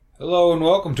Hello and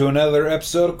welcome to another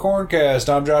episode of Corncast.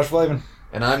 I'm Josh Flavin.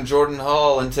 And I'm Jordan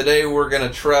Hall, and today we're going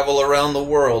to travel around the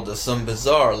world to some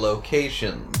bizarre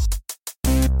locations.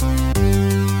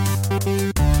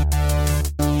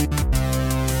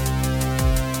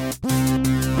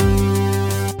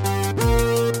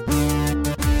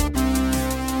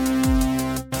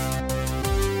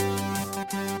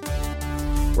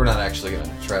 We're not actually going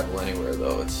to travel anywhere,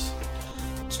 though. It's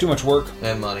too much work.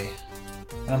 And money.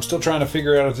 And I'm still trying to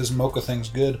figure out if this mocha thing's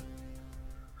good.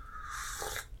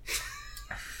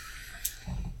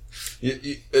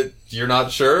 You're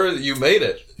not sure? You made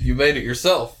it. You made it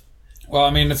yourself. Well, I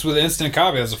mean, it's with instant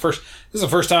coffee. This is the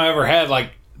first time I ever had,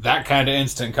 that kind of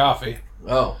instant coffee.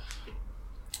 Oh.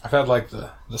 I've had,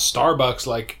 the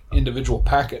Starbucks, individual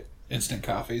packet instant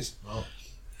coffees. Oh.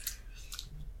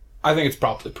 I think it's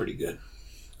probably pretty good.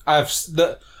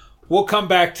 We'll come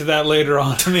back to that later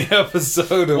on in the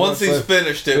episode. Once he's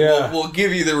finished it, yeah. we'll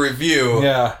give you the review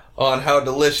on how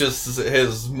delicious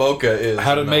his mocha is.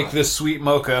 How to make this sweet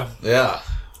mocha. Yeah.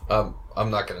 I'm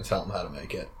not going to tell him how to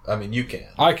make it. I mean, you can.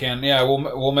 I can, yeah.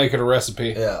 We'll make it a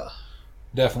recipe. Yeah.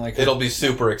 Definitely. It'll be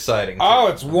super exciting. Too. Oh,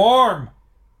 it's warm.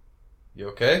 You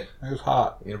okay? It was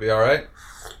hot. You going to be alright?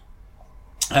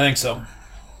 I think so.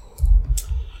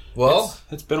 Well,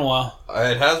 it's been a while.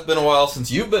 It has been a while since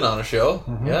you've been on a show.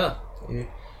 Mm-hmm. Yeah.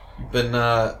 You've been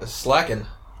slacking.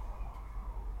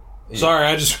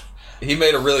 Sorry, He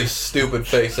made a really stupid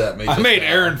face at me. I made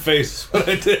Aaron face what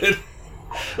I did.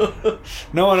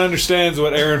 No one understands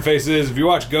what Aaron face is. If you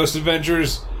watch Ghost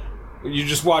Adventures, you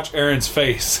just watch Aaron's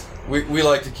face. We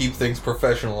like to keep things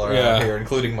professional around here,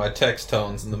 including my text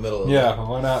tones in the middle of it. Yeah,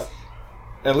 why not?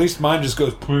 At least mine just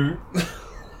goes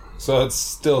so it's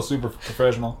still super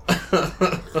professional.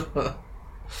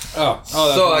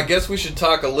 So I guess we should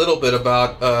talk a little bit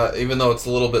about, even though it's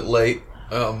a little bit late,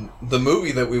 the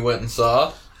movie that we went and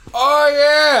saw. Oh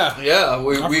yeah, yeah.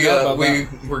 We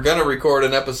were gonna record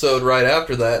an episode right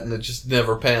after that, and it just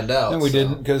never panned out. And we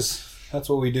didn't because that's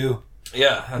what we do.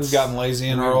 Yeah, we've gotten lazy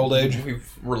in our old age.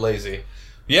 We're lazy.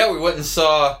 Yeah, we went and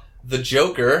saw The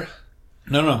Joker.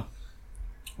 No,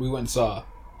 we went and saw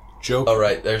Joker. Oh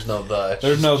right, there's no the.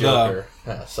 There's no Joker.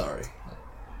 Sorry.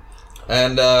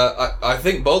 And I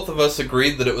think both of us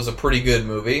agreed that it was a pretty good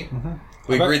movie. Mm-hmm.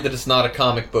 We agreed that it's not a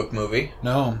comic book movie.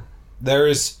 No. There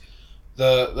is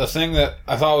the thing that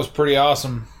I thought was pretty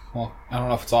awesome. Well, I don't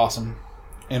know if it's awesome.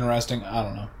 Interesting. I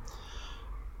don't know.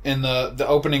 In the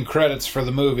opening credits for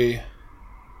the movie,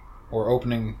 or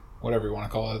opening, whatever you want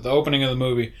to call it, the opening of the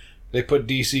movie, they put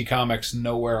DC Comics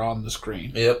nowhere on the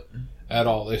screen. Yep. At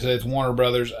all. They say it's Warner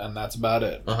Brothers, and that's about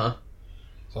it. Uh-huh.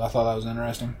 So I thought that was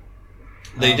interesting.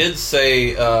 They did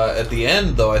say at the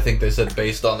end, though. I think they said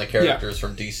based on the characters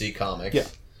from DC Comics. Yeah.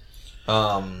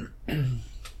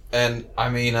 And I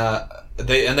mean,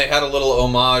 they had a little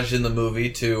homage in the movie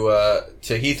to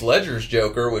Heath Ledger's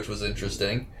Joker, which was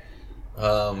interesting.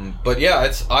 But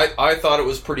yeah, I thought it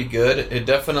was pretty good. It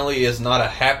definitely is not a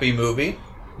happy movie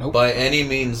by any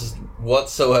means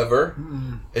whatsoever.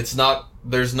 Mm-mm. It's not.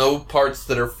 There's no parts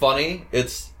that are funny.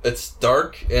 It's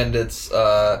dark and it's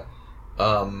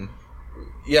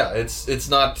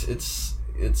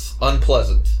it's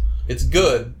unpleasant. It's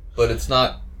good, but it's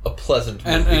not a pleasant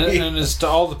movie. And as to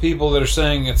all the people that are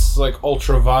saying it's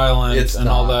ultra violent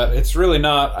all that, it's really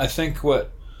not. I think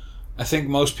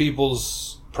most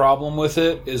people's problem with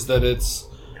it is that it's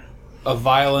a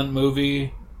violent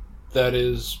movie that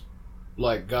is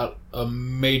got a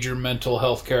major mental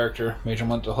health character.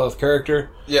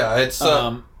 Yeah, it's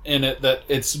in it that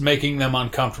it's making them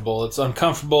uncomfortable. It's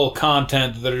uncomfortable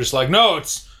content that are just no,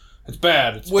 it's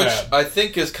bad. It's which bad. I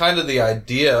think is kind of the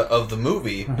idea of the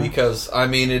movie, because I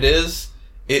mean it is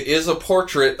a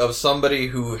portrait of somebody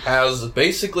who has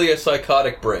basically a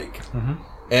psychotic break,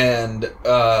 and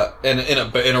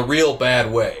in a real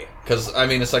bad way. Because I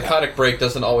mean, a psychotic break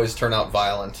doesn't always turn out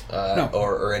violent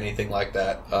or anything like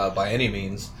that by any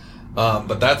means.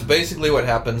 But that's basically what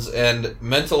happens, and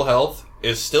mental health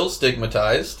is still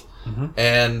stigmatized,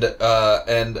 and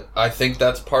I think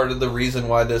that's part of the reason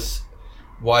why this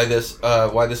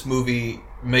movie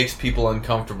makes people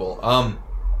uncomfortable.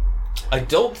 I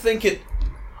think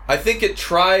it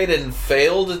tried and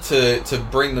failed to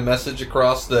bring the message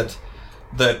across that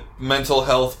mental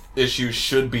health issues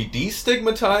should be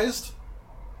destigmatized.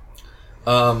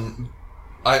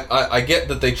 I get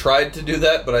that they tried to do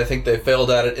that, but I think they failed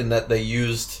at it in that they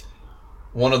used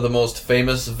one of the most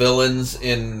famous villains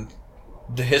in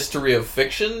the history of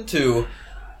fiction to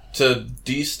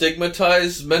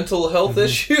destigmatize mental health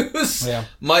issues. Yeah.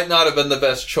 Might not have been the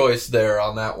best choice there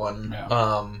on that one.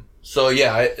 Yeah. So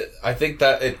yeah, I think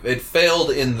that it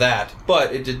failed in that,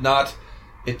 but it did not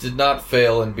it did not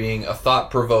fail in being a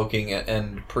thought-provoking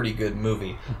and pretty good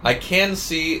movie. I can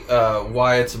see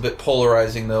why it's a bit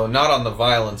polarizing, though. Not on the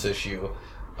violence issue.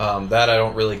 That I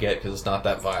don't really get because it's not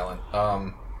that violent.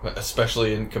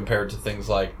 Especially in compared to things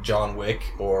like John Wick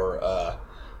or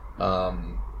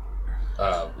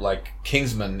like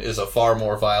Kingsman is a far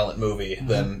more violent movie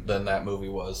than that movie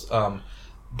was.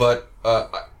 But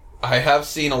I have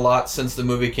seen a lot since the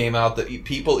movie came out that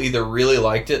people either really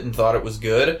liked it and thought it was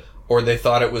good, or they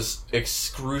thought it was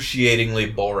excruciatingly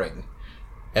boring.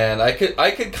 And I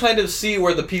could kind of see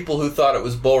where the people who thought it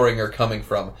was boring are coming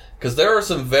from, because there are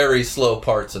some very slow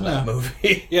parts in that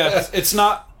movie. Yeah, it's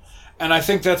not, and I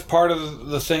think that's part of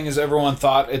the thing is everyone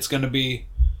thought it's going to be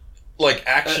like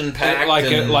action packed,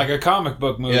 like a comic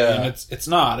book movie, and it's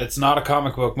not. It's not a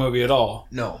comic book movie at all.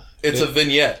 No, it's a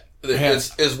vignette.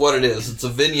 Is what it is. It's a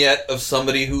vignette of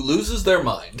somebody who loses their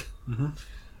mind. Mm-hmm.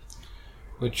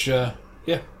 Which, I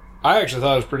actually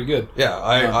thought it was pretty good. Yeah,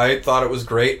 I thought it was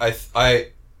great.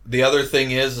 The other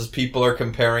thing is people are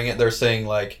comparing it. They're saying,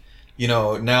 like, you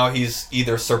know, now he's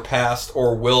either surpassed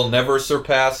or will never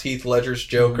surpass Heath Ledger's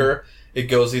Joker. Mm-hmm. It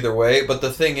goes either way. But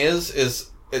the thing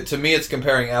is to me, it's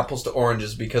comparing apples to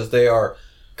oranges because they are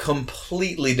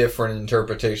completely different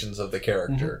interpretations of the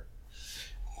character.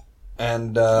 Mm-hmm.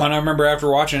 And I remember after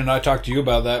watching it, I talked to you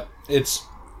about that. It's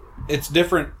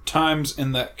different times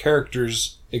in that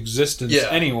character's existence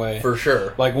anyway. For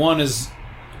sure. Like, one is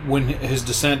when his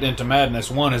descent into madness.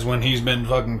 One is when he's been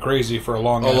fucking crazy for a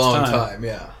long time.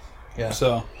 Yeah.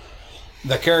 So,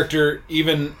 the character,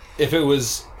 even if it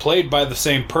was played by the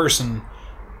same person,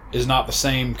 is not the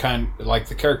same kind. Like,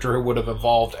 the character would have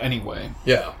evolved anyway.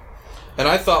 Yeah. And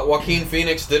I thought Joaquin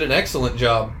Phoenix did an excellent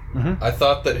job. Mm-hmm. I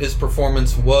thought that his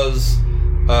performance was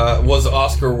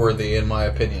Oscar worthy, in my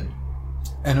opinion.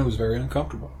 And it was very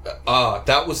uncomfortable.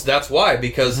 That's why,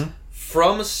 because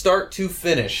from start to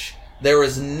finish, there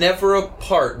is never a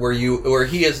part where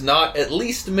he is not at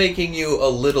least making you a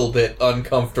little bit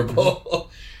uncomfortable.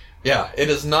 Yeah,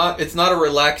 it's not a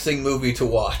relaxing movie to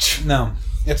watch. No,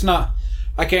 it's not.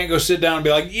 I can't go sit down and be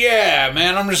like, yeah,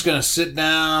 man, I'm just going to sit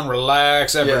down,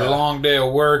 relax after a long day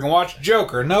of work and watch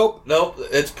Joker. Nope.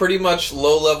 It's pretty much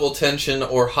low-level tension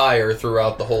or higher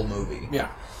throughout the whole movie. Yeah.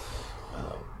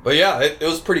 But yeah, it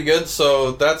was pretty good,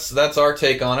 so that's our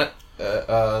take on it.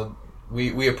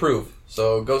 We approve,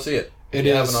 so go see it if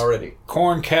you haven't already.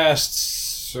 Corncast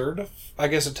certified? I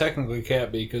guess it technically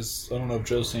can't be, because I don't know if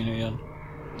Joe's seen it yet.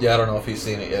 Yeah, I don't know if he's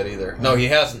seen it yet either. No, he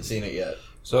hasn't seen it yet.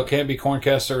 So it can't be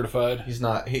Corncast certified. He's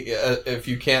not. If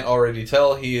you can't already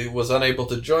tell, he was unable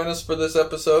to join us for this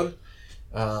episode.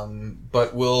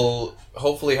 But we'll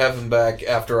hopefully have him back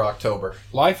after October.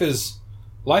 Life is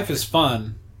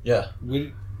fun. Yeah.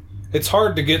 It's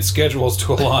hard to get schedules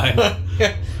to align.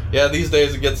 Yeah, these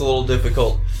days it gets a little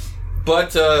difficult.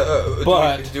 But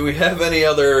do we have any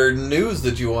other news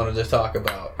that you wanted to talk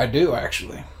about? I do,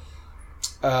 actually.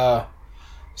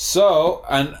 So,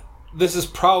 and this is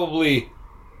probably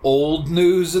old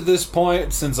news at this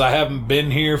point, since I haven't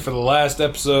been here for the last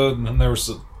episode, and then there was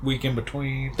a week in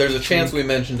between. There's a chance we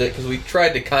mentioned it, because we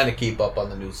tried to kind of keep up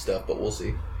on the news stuff, but we'll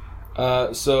see.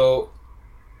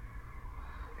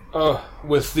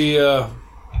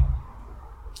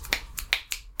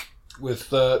 With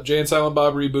the Jay and Silent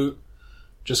Bob reboot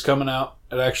just coming out,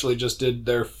 it actually just did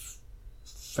their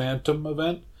Phantom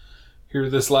event here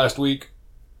this last week,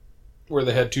 where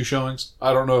they had 2 showings.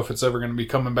 I don't know if it's ever going to be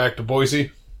coming back to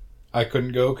Boise. I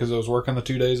couldn't go because I was working the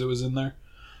 2 days it was in there.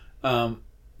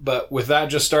 But with that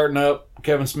just starting up,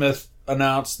 Kevin Smith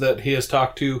announced that he has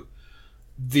talked to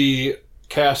the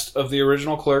cast of the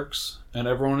original Clerks, and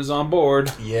everyone is on board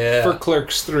for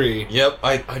Clerks 3. Yep,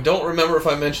 I don't remember if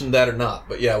I mentioned that or not,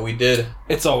 but yeah, we did.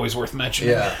 It's always worth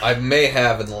mentioning. Yeah, I may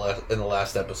have in the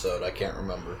last episode. I can't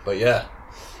remember, but yeah,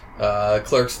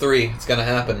 Clerks 3, it's gonna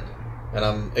happen, and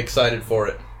I'm excited for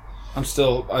it. I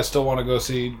still want to go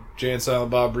see Jay and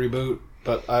Silent Bob reboot,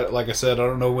 but like I said, I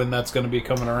don't know when that's going to be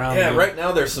coming around. Yeah, right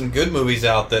now there's some good movies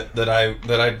out that I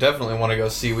definitely want to go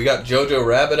see. We got Jojo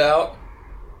Rabbit out.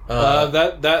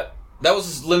 That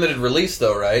was limited release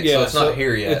though, right? Yeah, so it's not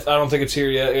here yet. I don't think it's here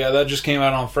yet. Yeah, that just came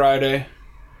out on Friday.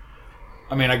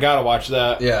 I mean, I gotta watch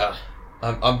that. Yeah,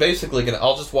 I'm basically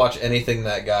I'll just watch anything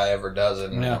that guy ever does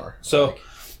anymore. Yeah. So,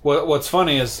 what's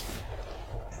funny is,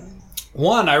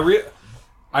 one,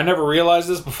 I never realized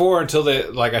this before until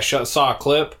I saw a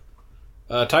clip.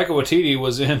 Taika Waititi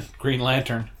was in Green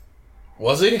Lantern.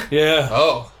 Was he? Yeah.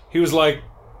 Oh. He was like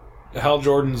Hal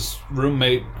Jordan's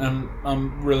roommate, and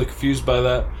I'm really confused by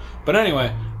that. But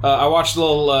anyway, I watched a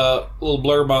little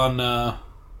blurb on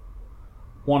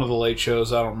one of the late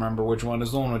shows. I don't remember which one.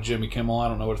 It's the one with Jimmy Kimmel. I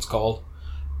don't know what it's called.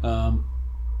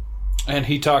 and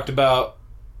he talked about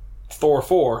Thor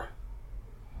 4.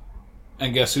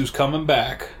 And guess who's coming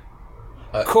back?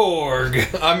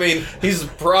 Korg. I mean, he's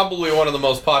probably one of the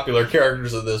most popular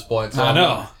characters at this point. So I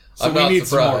know. So we need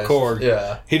surprised. some more Korg.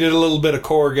 Yeah. He did a little bit of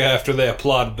Korg after they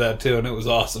applauded that too, and it was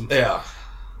awesome. Yeah.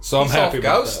 So I'm happy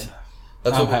about Ghost?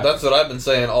 that. That's what I've been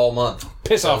saying all month.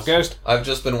 Piss off, Ghost. I've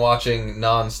just been watching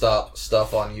non-stop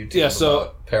stuff on YouTube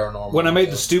about paranormal. When I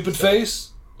made the stupid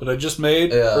face that I just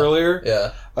made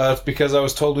earlier, it's because I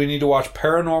was told we need to watch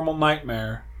Paranormal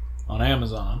Nightmare on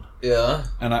Amazon. Yeah.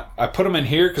 And I put them in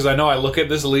here because I know I look at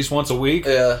this at least once a week.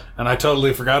 Yeah. And I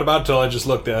totally forgot about it until I just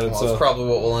looked at it. Well, so it's probably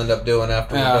what we'll end up doing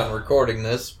after we're done recording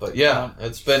this. But yeah,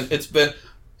 it's been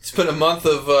a month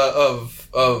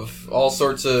of all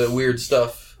sorts of weird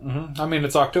stuff. Mm-hmm. I mean,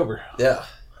 it's October. Yeah.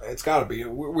 It's got to be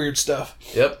weird stuff.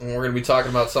 Yep, and we're going to be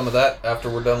talking about some of that after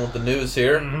we're done with the news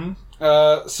here.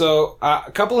 Mm-hmm. So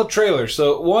a couple of trailers.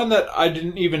 So one that I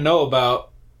didn't even know about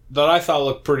that I thought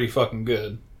looked pretty fucking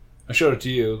good. I showed it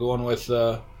to you. The one with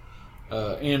Ian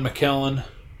McKellen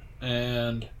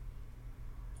and...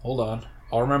 Hold on.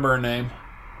 I'll remember her name.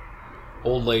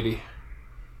 Old lady.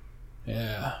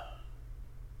 Yeah.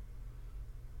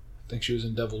 I think she was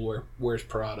in Devil Wears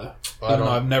Prada. Even though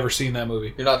I've never seen that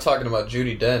movie. You're not talking about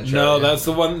Judi Dench, No, that's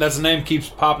the one. That's the name keeps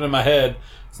popping in my head.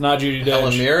 It's not Judi Dench.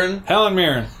 Helen Mirren? Helen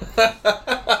Mirren.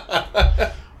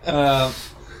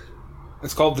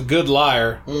 It's called The Good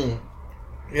Liar.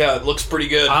 Yeah, it looks pretty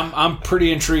good. I'm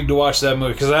pretty intrigued to watch that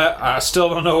movie because I still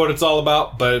don't know what it's all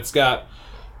about, but it's got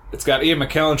Ian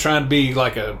McKellen trying to be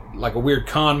like a weird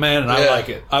con man, and I like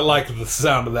it. I like the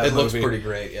sound of that movie. It looks pretty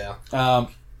great, yeah.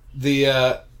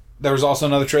 There was also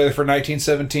another trailer for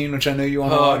 1917, which I know you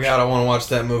want to watch. Oh god, I want to watch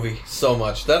that movie so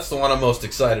much. That's the one I'm most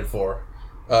excited for,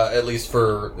 at least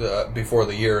for before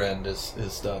the year end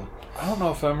is done. I don't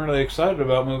know if I'm really excited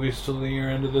about movies till the year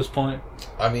end at this point.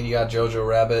 I mean, you got Jojo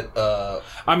Rabbit.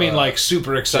 Like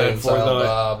super excited for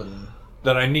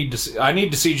that. I need to see. I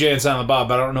need to see Jay and Silent Bob,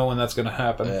 but I don't know when that's going to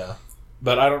happen. Yeah.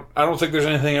 But I don't think there's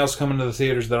anything else coming to the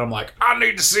theaters that I'm like, I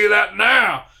need to see that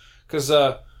now, because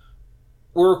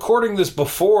we're recording this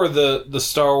before the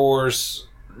Star Wars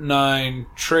 9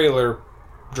 trailer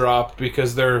dropped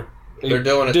because they're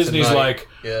doing it Disney's tonight.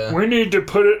 Like, we need to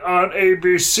put it on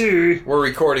ABC. We're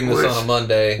recording this on a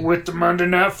Monday. With the Monday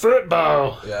Night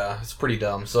Football. Yeah, it's pretty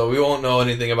dumb. So we won't know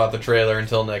anything about the trailer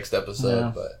until next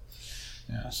episode.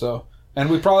 So, and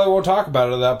we probably won't talk about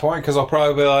it at that point because I'll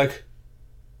probably be like,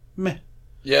 meh.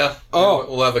 Yeah. Oh.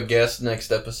 We'll have a guest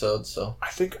next episode, so. I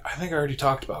think I already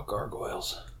talked about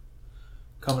Gargoyles.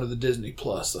 Coming to the Disney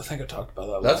Plus. I think I talked about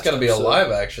that. That's going to be a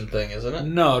live action thing, isn't it?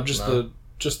 No, just the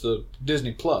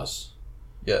Disney Plus.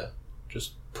 Yeah.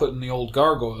 Just putting the old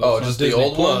Gargoyles. Oh, just Disney the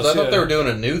old Plus. ones? I thought they were doing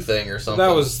a new thing or something.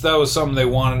 That was something they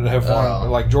wanted to have wanted.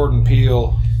 Like Jordan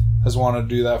Peele has wanted to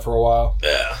do that for a while.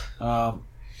 Yeah.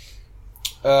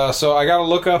 So I got to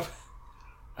look up.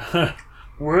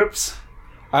 Whoops.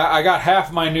 I got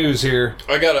half my news here.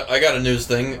 I got a news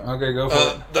thing. Okay, go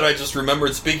for it. That I just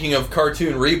remembered. Speaking of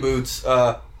cartoon reboots,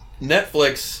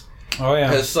 Netflix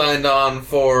has signed on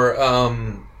for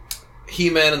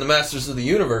He-Man and the Masters of the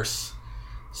Universe.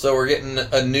 So we're getting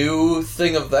a new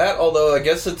thing of that. Although I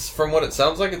guess it's, from what it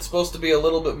sounds like, it's supposed to be a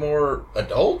little bit more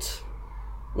adult,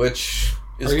 which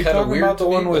is kind of weird. Are you talking about the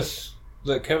one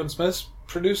that Kevin Smith's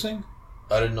producing?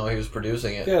 I didn't know he was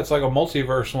producing it. Yeah, it's like a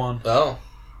multiverse one. Oh.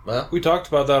 Well, we talked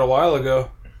about that a while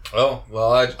ago. Oh,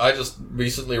 well, I just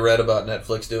recently read about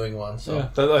Netflix doing one. So yeah,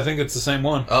 I think it's the same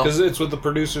one. Because it's with the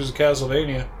producers of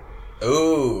Castlevania.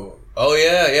 Ooh. Oh,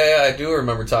 yeah, I do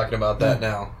remember talking about that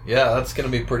now. Yeah, that's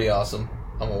going to be pretty awesome.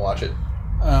 I'm going to watch it.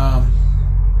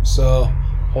 So,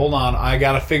 hold on. I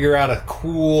got to figure out a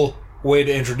cool way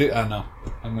to introduce... I know.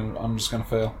 I'm just going to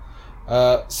fail.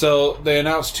 So, they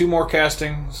announced 2 more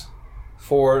castings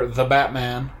for The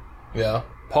Batman. Yeah.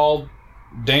 Paul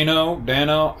Dano,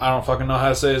 I don't fucking know how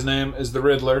to say his name, is the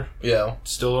Riddler. Yeah.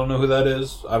 Still don't know who that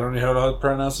is. I don't even know how to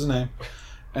pronounce his name.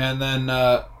 And then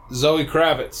Zoe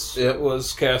Kravitz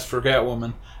was cast for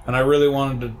Catwoman. And I really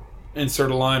wanted to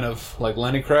insert a line of, like,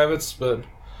 Lenny Kravitz, but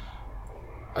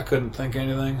I couldn't think of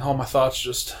anything. All my thoughts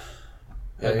just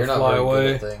had to fly not very away.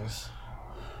 good at things.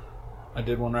 I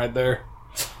did one right there.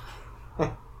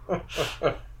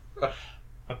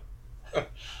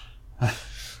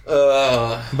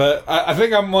 But I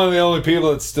think I'm one of the only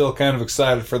people that's still kind of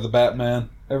excited for the Batman.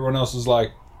 Everyone else is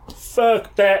like,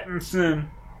 fuck Pattinson.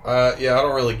 I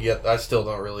don't really get... I still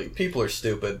don't really... People are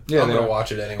stupid. Yeah, I'm going to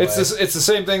watch it anyway. It's the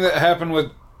same thing that happened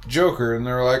with Joker, and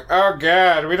they were like, oh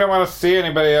god, we don't want to see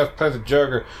anybody else play the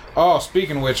Joker. Oh,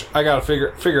 speaking of which, I gotta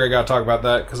figure I gotta talk about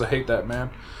that, because I hate that man.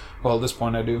 Well, at this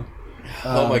point I do.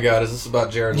 Oh my God, is this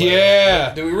about Jared Leto?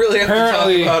 Yeah. Do we really have to talk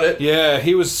about it? Yeah,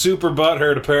 he was super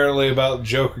butthurt apparently about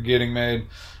Joker getting made,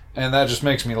 and that just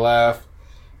makes me laugh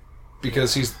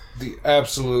because he's the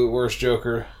absolute worst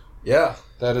Joker Yeah.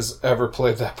 that has ever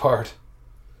played that part.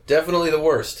 Definitely the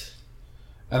worst.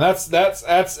 And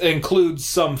that's includes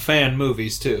some fan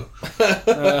movies too.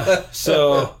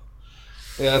 So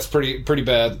yeah, that's pretty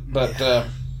bad. But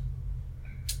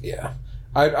yeah,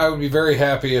 I would be very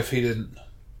happy if he didn't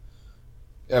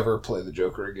ever play the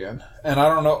Joker again. And I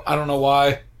don't know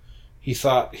why he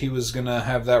thought he was gonna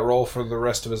have that role for the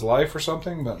rest of his life or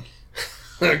something, but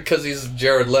because he's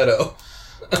Jared Leto.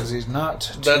 because he's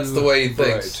not. That's the way he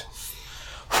bright. thinks.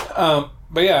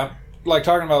 But yeah, like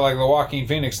talking about like the Joaquin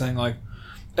Phoenix thing, like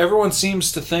everyone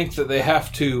seems to think that they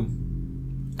have to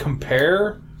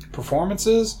compare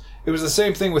performances. It was the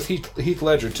same thing with Heath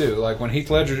Ledger too. Like when Heath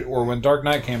Ledger or when Dark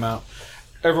Knight came out,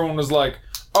 everyone was like,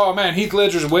 "Oh man, Heath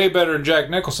Ledger's way better than Jack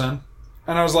Nicholson,"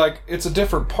 and I was like, "It's a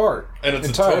different part, And it's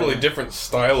entirely. a totally different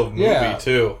style of movie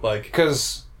too. Like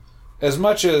because as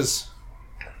much as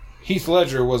Heath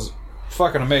Ledger was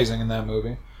fucking amazing in that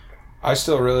movie, I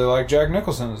still really like Jack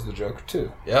Nicholson as the Joker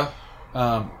too." yeah.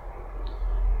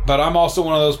 But I'm also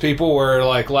one of those people where,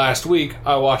 like, last week,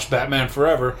 I watched Batman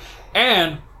Forever,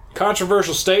 and,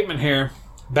 controversial statement here,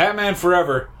 Batman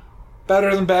Forever,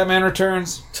 better than Batman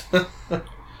Returns.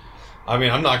 I mean,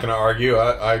 I'm not going to argue.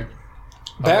 I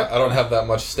don't have that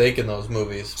much stake in those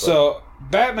movies. But. So,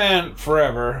 Batman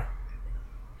Forever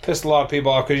pissed a lot of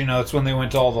people off because, you know, it's when they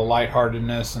went to all the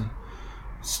lightheartedness and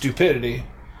stupidity.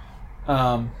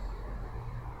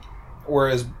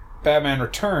 Whereas Batman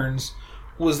Returns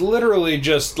was literally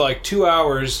just like 2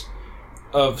 hours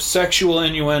of sexual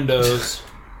innuendos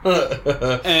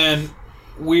and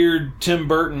weird Tim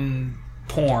Burton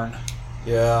porn.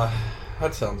 Yeah,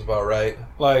 that sounds about right.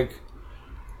 Like,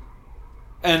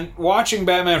 and watching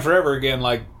Batman Forever again,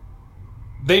 like,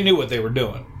 they knew what they were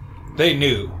doing. They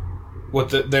knew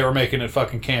they were making it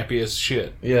fucking campy as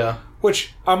shit. Yeah.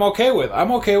 Which I'm okay with.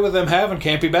 I'm okay with them having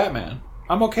campy Batman.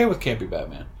 I'm okay with campy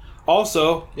Batman.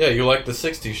 Also, Yeah, you like the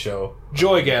 60s show.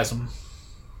 Joygasm.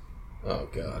 Oh,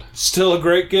 God. Still a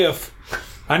great gif.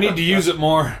 I need to use it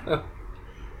more.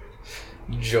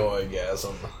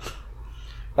 Joygasm.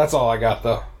 That's all I got,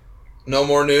 though. No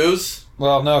more news?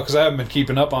 Well, no, because I haven't been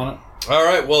keeping up on it. All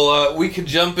right, well, we could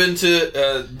jump into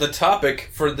the topic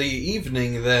for the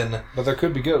evening then. But there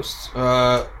could be ghosts.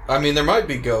 I mean, there might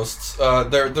be ghosts.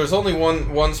 There's only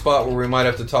one spot where we might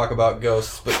have to talk about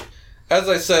ghosts, but as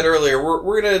I said earlier,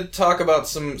 we're going to talk about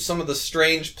some of the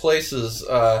strange places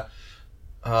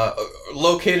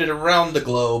located around the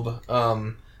globe.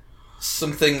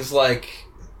 Some things like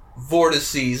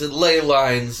vortices and ley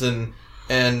lines and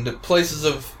places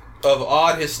of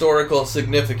odd historical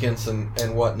significance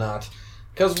and whatnot.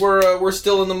 Because we're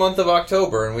still in the month of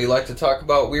October, and we like to talk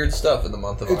about weird stuff in the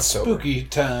month of It's October. spooky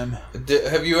time.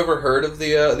 Have you ever heard of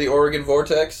the Oregon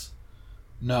Vortex?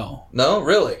 No. No,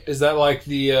 really? Is that like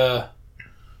the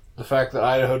fact that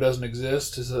Idaho doesn't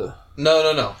exist? Is it?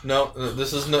 No.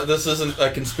 This isn't a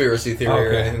conspiracy theory or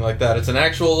Okay. anything like that. It's an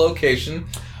actual location.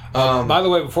 By the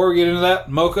way, before we get into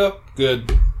that, Mocha,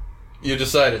 good. You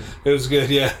decided. It was good,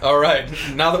 yeah. All right.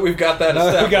 Now that we've got that Now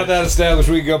that established, we got that established,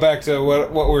 we can go back to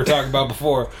what we were talking about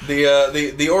before.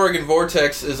 the Oregon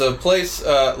Vortex is a place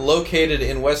located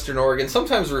in Western Oregon,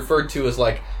 sometimes referred to as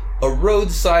like a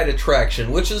roadside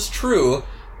attraction, which is true,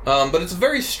 but it's a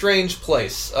very strange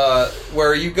place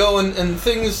where you go and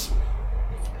things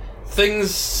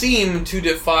seem to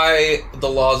defy the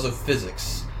laws of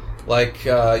physics. Like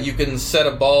you can set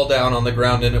a ball down on the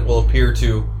ground and it will appear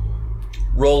to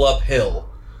roll uphill,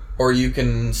 or you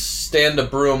can stand a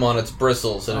broom on its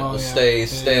bristles and it will stay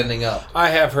standing up. I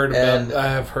have heard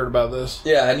about this.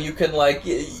 Yeah, and you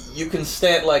can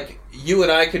stand, like, you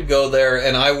and I could go there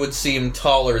and I would seem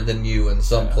taller than you in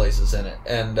some places in it.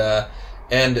 And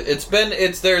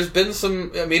there's been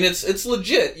some, I mean, it's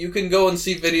legit. You can go and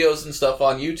see videos and stuff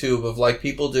on YouTube of like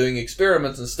people doing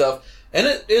experiments and stuff, and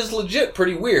it is legit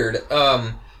pretty weird.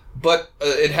 But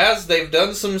they've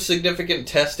done some significant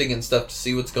testing and stuff to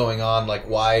see what's going on, like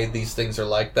why these things are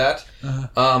like that.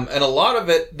 Uh-huh. And a lot of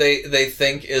it, they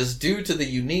think, is due to the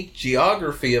unique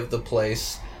geography of the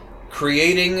place,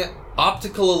 creating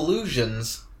optical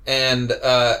illusions and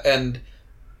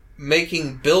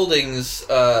making building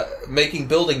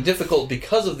difficult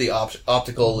because of the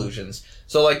optical illusions.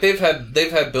 So, like, they've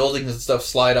had buildings and stuff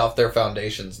slide off their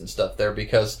foundations and stuff there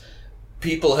because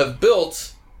people have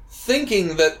built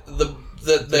thinking that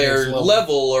they're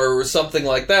level or something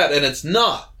like that, and it's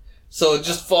not. So it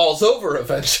just falls over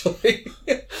eventually.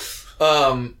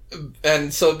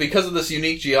 And so because of this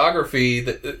unique geography,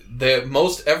 the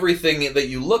most everything that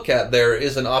you look at there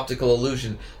is an optical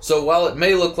illusion. So while it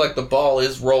may look like the ball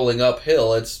is rolling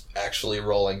uphill, it's actually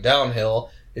rolling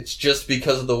downhill. It's just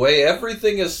because of the way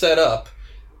everything is set up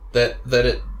that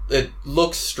it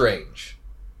looks strange.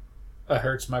 That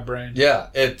hurts my brain. Yeah,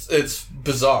 it's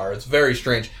bizarre. It's very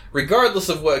strange. Regardless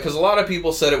of what, because a lot of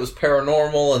people said it was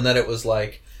paranormal and that it was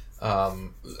like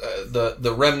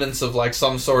the remnants of like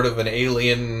some sort of an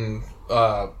alien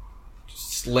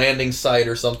landing site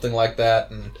or something like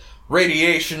that, and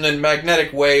radiation and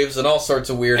magnetic waves and all sorts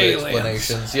of weird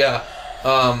explanations. Yeah.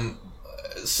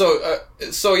 So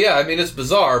yeah, I mean it's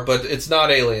bizarre, but it's not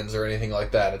aliens or anything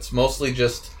like that. It's mostly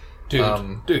just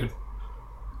dude.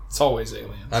 It's always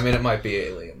aliens. I mean, it might be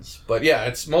aliens. But yeah,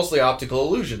 it's mostly optical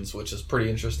illusions, which is pretty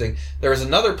interesting. There's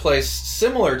another place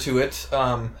similar to it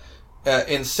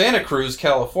in Santa Cruz,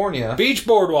 California. Beach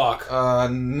Boardwalk.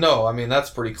 No, I mean, that's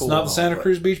pretty cool. It's not the Santa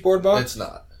Cruz Beach Boardwalk? It's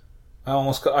not.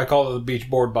 I call it the Beach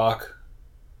Boardwalk.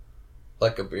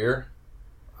 Like a beer?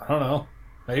 I don't know.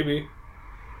 Maybe.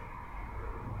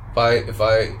 If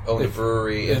I owned a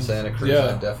brewery in Santa Cruz,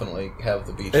 I'd definitely have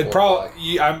the Beach Boardwalk.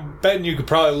 I'm betting you could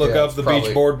probably look up the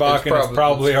Beach Boardwalk, and it's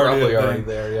probably already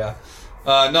there, yeah.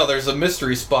 No, there's a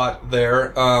mystery spot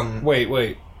there.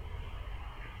 Wait.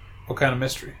 What kind of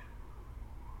mystery?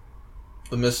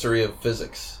 The mystery of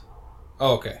physics.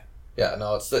 Oh, okay. Yeah,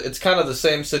 no, it's kind of the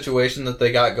same situation that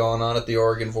they got going on at the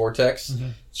Oregon Vortex. Mm-hmm.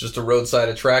 It's just a roadside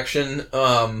attraction.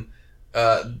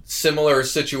 Similar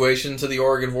situation to the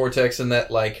Oregon Vortex in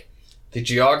that, like, the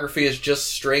geography is just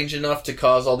strange enough to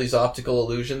cause all these optical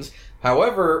illusions.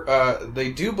 However,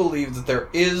 they do believe that there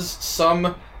is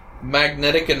some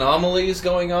magnetic anomalies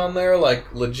going on there,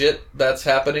 like, legit, that's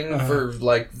happening for,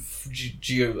 like,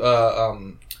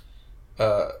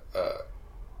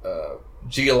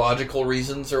 geological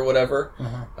reasons or whatever.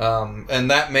 And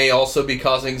that may also be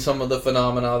causing some of the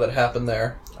phenomena that happen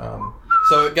there.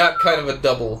 So it got kind of a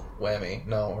double whammy.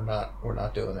 No, we're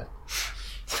not doing it.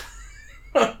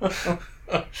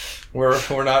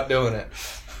 we're not doing it.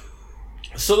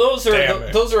 So those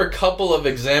are a couple of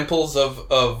examples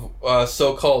of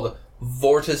so-called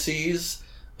vortices.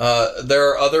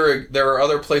 There are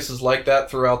other places like that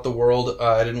throughout the world.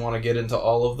 I didn't want to get into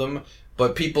all of them,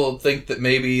 but people think that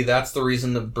maybe that's the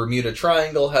reason the Bermuda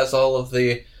Triangle has all of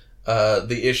the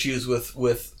issues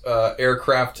with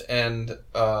aircraft and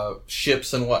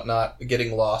ships and whatnot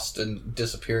getting lost and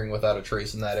disappearing without a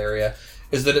trace in that area,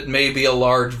 is that it may be a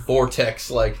large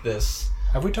vortex like this.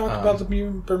 Have we talked about the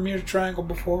Bermuda Triangle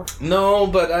before? No,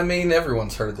 but I mean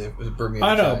everyone's heard of the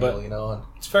Bermuda Triangle. But you know, and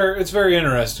it's very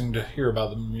interesting to hear about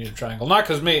the Bermuda Triangle. Not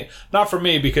for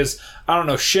me, because I don't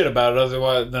know shit about it.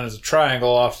 Otherwise, than it's a triangle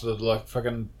off the like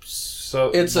fucking.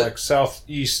 So it's like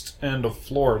southeast end of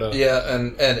Florida. Yeah,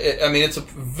 and it's a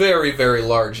very, very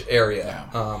large area.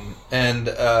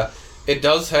 Yeah. It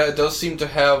does seem to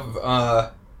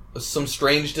have some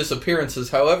strange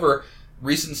disappearances. However,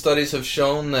 recent studies have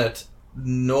shown that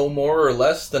no more or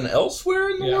less than elsewhere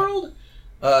in the world.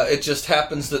 It just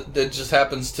happens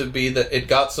to be that it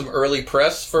got some early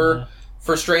press for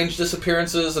strange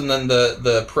disappearances, and then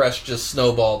the press just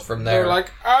snowballed from there. They're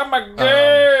like, "Oh my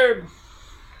god."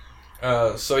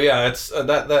 So yeah, it's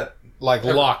that like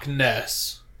Loch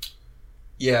Ness.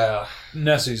 Yeah,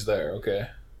 Nessie's there. Okay,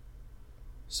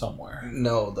 somewhere.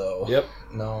 No, though. Yep.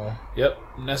 No. Yep.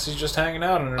 Nessie's just hanging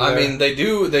out under there. I mean, they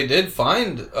did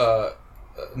find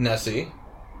Nessie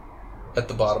at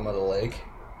the bottom of the lake.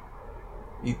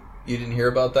 You didn't hear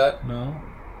about that? No.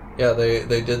 Yeah,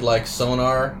 they did like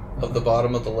sonar of the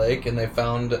bottom of the lake, and they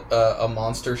found a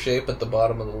monster shape at the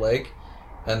bottom of the lake.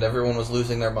 And everyone was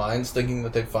losing their minds, thinking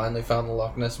that they'd finally found the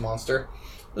Loch Ness Monster.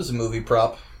 It was a movie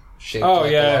prop shaped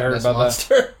like the Loch Ness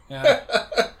Monster. Yeah,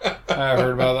 I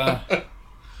heard about that.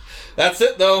 That's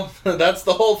it, though. That's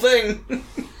the whole thing.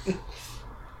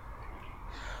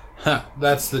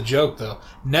 That's the joke, though.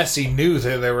 Nessie knew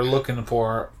that they were looking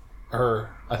for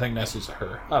her. I think Nessie's a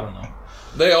her. I don't know.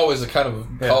 They always kind of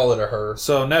call it a her.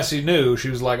 So Nessie knew. She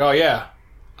was like, "Oh yeah,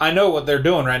 I know what they're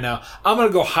doing right now. I'm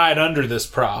gonna go hide under this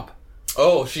prop."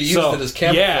 Oh, she used it as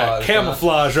camouflage. Yeah,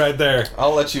 camouflage right there.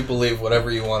 I'll let you believe whatever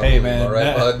you want to believe, man, all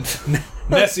right, bud?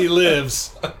 Nessie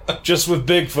lives just with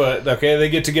Bigfoot, okay? They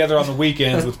get together on the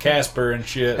weekends with Casper and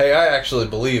shit. Hey, I actually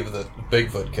believe that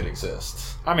Bigfoot could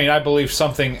exist. I mean, I believe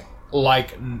something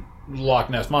like Loch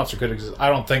Ness Monster could exist. I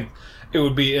don't think it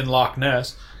would be in Loch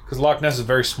Ness, Because Loch Ness is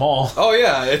very small. Oh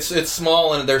yeah, it's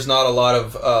small and there's not a lot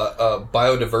of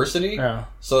biodiversity. Yeah.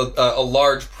 So a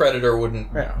large predator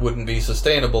wouldn't be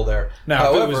sustainable there. Now,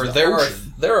 however,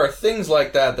 there are things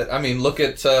like that I mean, look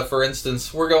at for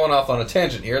instance, we're going off on a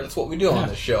tangent here. That's what we do on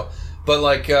this show. But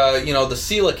like the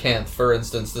coelacanth, for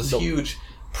instance, this huge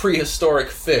prehistoric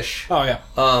fish. Oh yeah.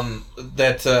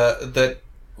 That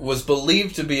was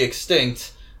believed to be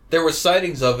extinct. There were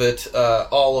sightings of it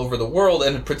all over the world,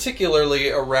 and particularly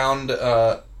around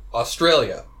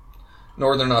Australia,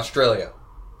 northern Australia,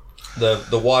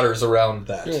 the waters around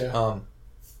that. Yeah.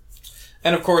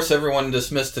 And of course, everyone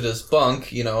dismissed it as bunk,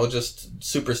 just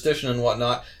superstition and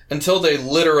whatnot, until they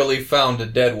literally found a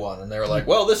dead one, and they were like,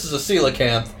 "Well, this is a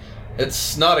coelacanth.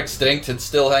 It's not extinct. It's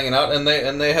still hanging out," and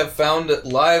they have found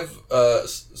live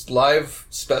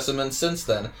specimens since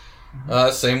then.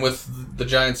 Same with the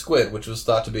giant squid, which was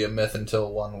thought to be a myth until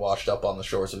one washed up on the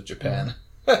shores of Japan.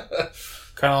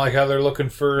 Kind of like how they're looking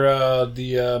for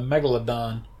the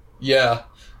megalodon. Yeah,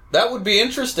 that would be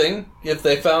interesting if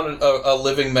they found a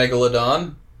living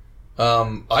megalodon.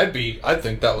 I'd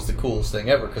think that was the coolest thing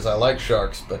ever because I like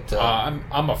sharks. But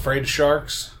I'm afraid of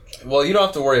sharks. Well, you don't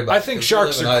have to worry about. I think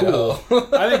sharks are cool.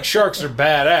 I think sharks are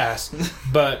badass.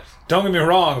 But don't get me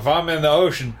wrong, if I'm in the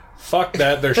ocean. Fuck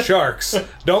that, they're sharks.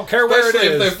 Don't care where it is.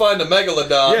 Especially if they find a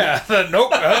megalodon. Yeah, nope.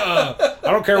 I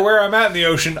don't care where I'm at in the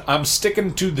ocean. I'm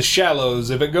sticking to the shallows.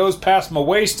 If it goes past my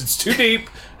waist, it's too deep,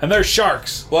 and they're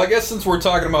sharks. Well, I guess since we're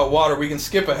talking about water, we can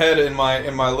skip ahead in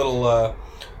my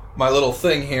little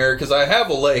thing here because I have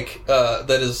a lake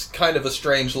that is kind of a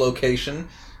strange location.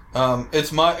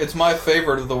 It's my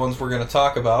favorite of the ones we're going to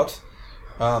talk about.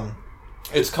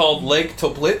 It's called Lake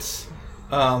Toblitz.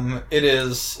 It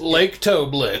is Lake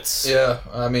Toblitz. Yeah,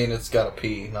 I mean it's got a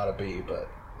P, not a B, but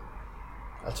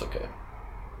that's okay.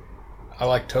 I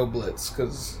like Toblitz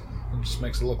because it just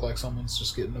makes it look like someone's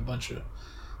just getting a bunch of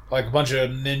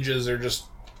ninjas are just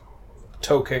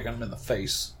toe kicking them in the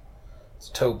face. It's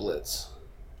Toblitz.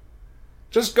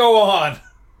 Just go on.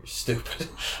 You're stupid.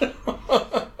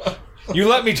 You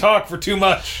let me talk for too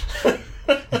much.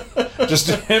 Just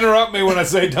interrupt me when I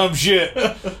say dumb shit.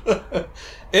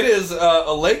 It is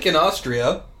a lake in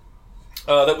Austria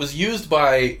that was used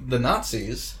by the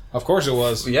Nazis. Of course it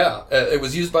was. Yeah, it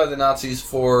was used by the Nazis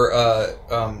for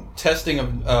testing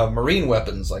of marine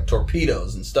weapons like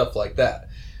torpedoes and stuff like that.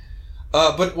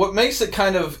 But what makes it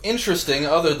kind of interesting,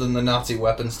 other than the Nazi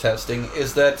weapons testing,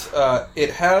 is that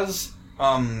it has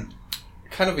kind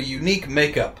of a unique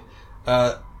makeup.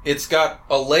 It's got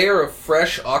a layer of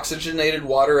fresh oxygenated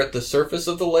water at the surface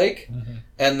of the lake,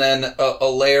 and then a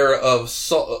layer of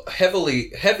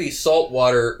heavy salt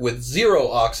water with zero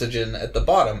oxygen at the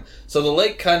bottom. So the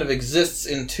lake kind of exists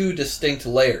in two distinct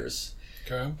layers.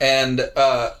 Okay. And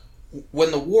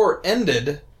when the war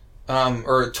ended,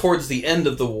 or towards the end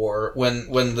of the war,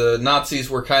 when the Nazis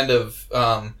were kind of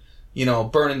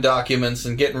burning documents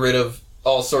and getting rid of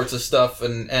all sorts of stuff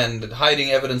and hiding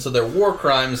evidence of their war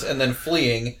crimes and then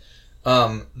fleeing,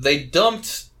 they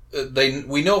dumped.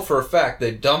 We know for a fact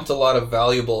they dumped a lot of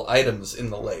valuable items in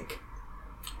the lake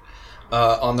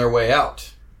on their way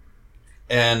out,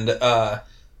 and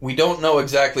we don't know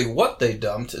exactly what they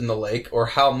dumped in the lake or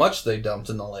how much they dumped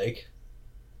in the lake,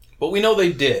 but we know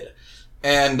they did,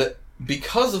 and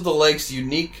because of the lake's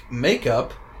unique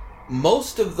makeup,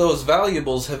 most of those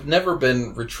valuables have never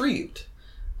been retrieved.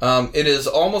 It is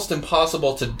almost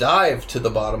impossible to dive to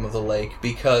the bottom of the lake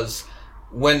because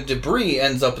when debris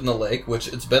ends up in the lake, which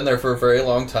it's been there for a very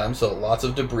long time, so lots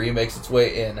of debris makes its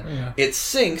way in, It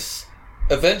sinks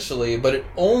eventually, but it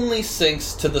only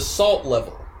sinks to the salt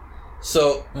level.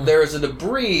 So there's a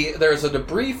debris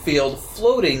field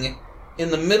floating in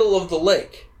the middle of the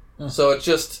lake. So it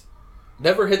just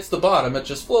never hits the bottom, it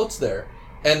just floats there.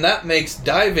 And that makes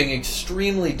diving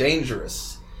extremely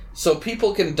dangerous. So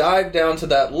people can dive down to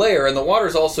that layer, and the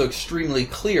water's also extremely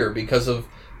clear because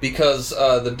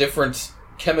the different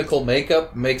chemical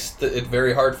makeup makes it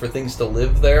very hard for things to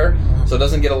live there. So it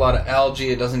doesn't get a lot of algae,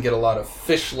 it doesn't get a lot of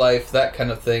fish life, that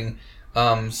kind of thing.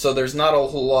 So there's not a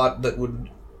whole lot that would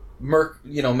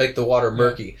make the water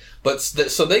murky. But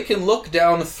so they can look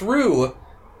down through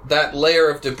that layer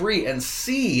of debris and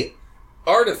see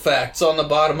artifacts on the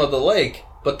bottom of the lake,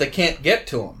 but they can't get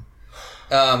to them.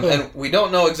 And we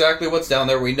don't know exactly what's down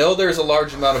there. We know there's a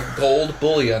large amount of gold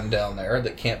bullion down there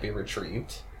that can't be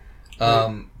retrieved.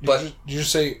 Did you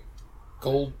say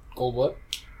gold what?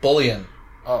 Bullion.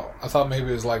 Oh, I thought maybe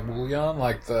it was like bouillon,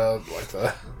 like the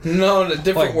No, a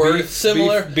different like word. beef-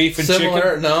 Similar. beef and similar.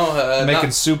 chicken? No, making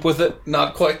not, soup with it.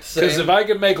 not quite the same. Because if I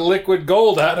could make liquid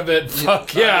gold out of it,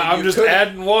 fuck yeah, I mean, I'm you just could-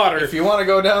 adding water. If you want to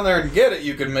go down there and get it,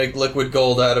 you can make liquid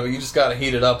gold out of it. You just got to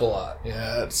heat it up a lot.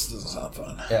 Yeah, it's not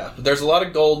fun. Yeah, but there's a lot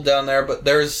of gold down there. But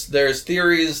there's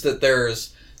theories that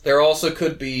there also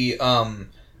could be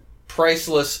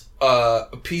priceless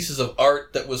pieces of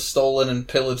art that was stolen and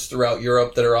pillaged throughout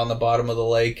Europe that are on the bottom of the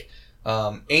lake.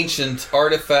 Ancient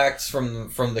artifacts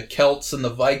from the Celts and the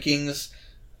Vikings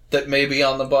that may be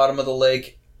on the bottom of the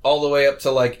lake, all the way up to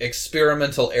like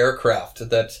experimental aircraft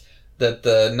that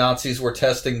the Nazis were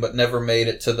testing but never made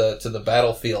it to the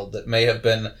battlefield, that may have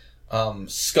been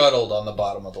scuttled on the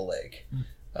bottom of the lake.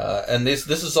 And this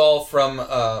is all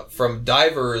from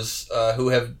divers who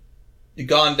have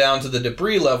gone down to the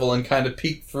debris level and kind of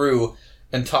peeked through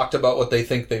and talked about what they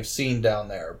think they've seen down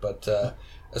there. But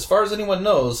as far as anyone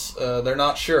knows, they're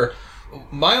not sure.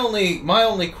 My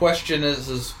only question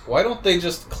is why don't they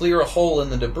just clear a hole in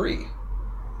the debris?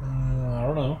 I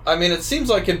don't know. I mean, it seems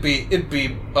like it'd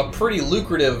be a pretty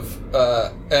lucrative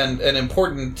and an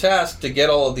important task to get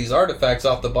all of these artifacts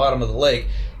off the bottom of the lake.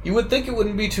 You would think it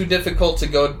wouldn't be too difficult to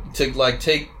go to like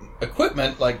take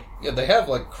equipment, like they have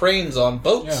like cranes on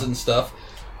boats and stuff,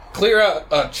 clear out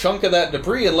a chunk of that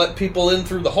debris and let people in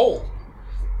through the hole.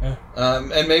 Yeah.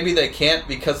 And maybe they can't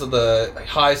because of the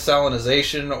high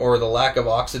salinization or the lack of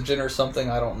oxygen or something.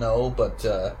 I don't know, but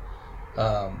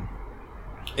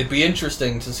it'd be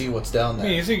interesting to see what's down I there.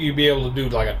 mean, you think you'd be able to do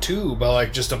like a tube, but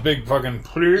like just a big fucking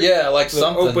Yeah, like that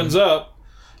something opens up,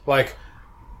 like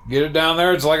get it down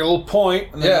there. It's like a little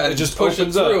point, and then and it just push it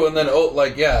opens through, up. and then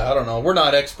I don't know. We're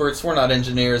not experts, we're not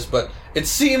engineers, but it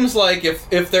seems like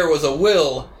if there was a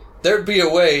will, there'd be a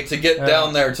way to get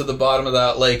down there to the bottom of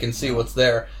that lake and see what's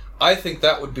there. I think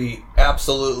that would be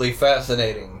absolutely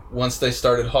fascinating once they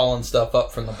started hauling stuff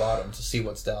up from the bottom to see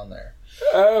what's down there.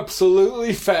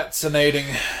 Absolutely fascinating.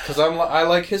 Because I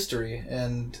like history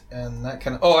and that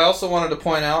kind of. Oh, I also wanted to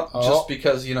point out, just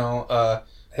because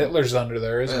Hitler's under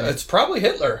there, isn't he? it's probably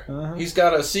Hitler. Uh-huh. He's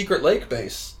got a secret lake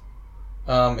base.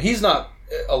 He's not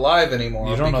alive anymore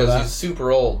You don't know because that. he's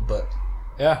super old. But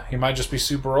Yeah, he might just be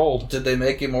super old. did they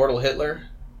make Immortal Hitler?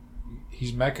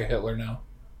 He's Mecha Hitler now.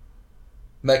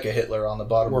 Mecha Hitler on the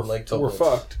bottom of Lake Toplitz. We're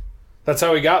fucked. That's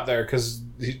how he got there, because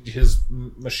his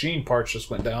machine parts just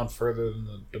went down further than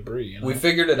the debris. You know? We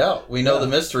figured it out. We know the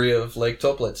mystery of Lake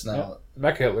Toplitz now.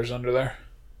 Yeah. Mecha Hitler's under there.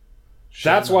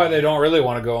 That's why they don't really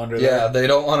want to go under there. Yeah, they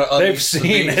don't want to. They've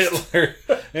seen Hitler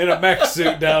in a mech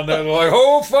suit down there. They're like,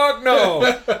 oh, fuck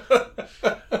no.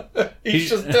 He's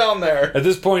just down there. At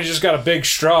this point, he's just got a big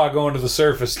straw going to the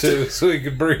surface, too, so he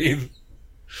can breathe.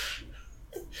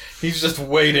 He's just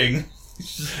waiting.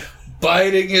 He's just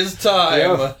biding his time.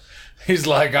 Yep. He's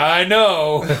like, I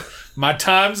know. My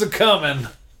time's a-coming.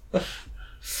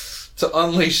 To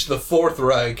unleash the Fourth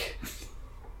Reich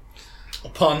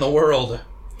upon the world.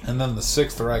 And then the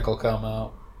Sixth Reich will come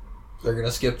out. They're going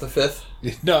to skip the fifth?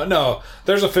 No.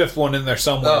 There's a fifth one in there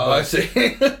somewhere. Oh, I see.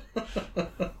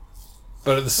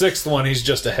 But at the sixth one, he's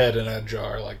just a head in a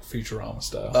jar, like Futurama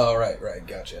style. Oh, right.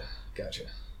 Gotcha.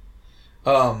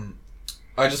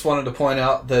 I just wanted to point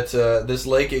out that this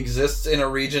lake exists in a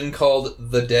region called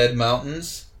the Dead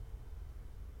Mountains.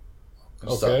 I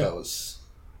just thought that was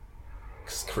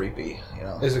creepy, you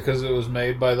know. Is it because it was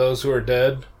made by those who are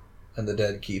dead? And the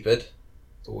dead keep it.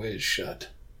 The way is shut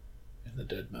in the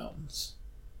Dead Mountains.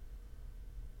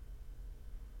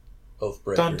 Oath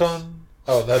breakers. Dun dun.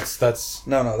 Oh, that's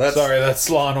No, that's... sorry, that's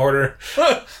Law and Order.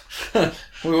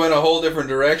 We went a whole different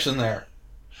direction there.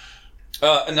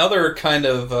 Another kind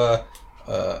of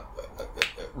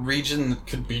region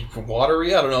could be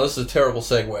watery. I don't know. This is a terrible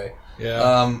segue.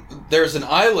 Yeah. There's an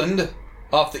island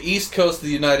off the east coast of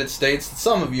the United States that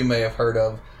some of you may have heard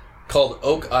of called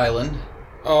Oak Island.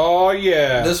 Oh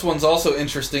yeah. This one's also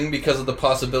interesting because of the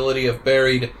possibility of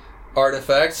buried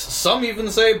artifacts. Some even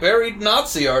say buried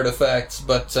Nazi artifacts,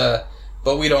 but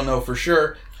we don't know for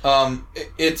sure.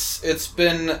 It's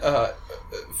been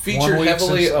featured 1 week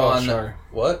heavily since, on sorry.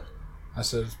 What? I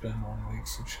said it's been 1 week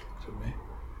since you looked at me.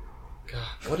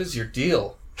 God, what is your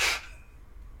deal?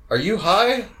 Are you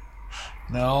high?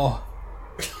 No.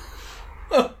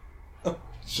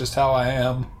 It's just how I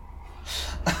am.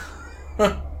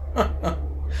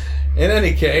 In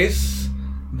any case,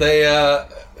 they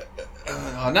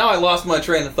now I lost my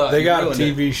train of thought. They You got a ruined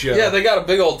TV it. show. Yeah, they got a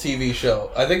big old TV show.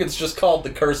 I think it's just called The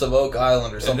Curse of Oak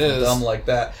Island or something is. dumb like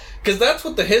that. Because that's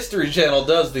what the History Channel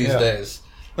does these Yeah. days.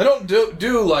 They don't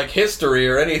do like history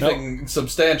or anything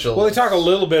substantial. Well, they talk a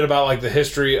little bit about like the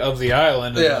history of the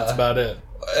island, and Yeah. that's about it.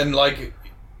 And like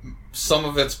some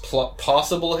of its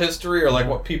possible history or like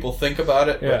what people think about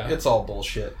it. Yeah. But it's all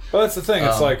bullshit. Well, that's the thing.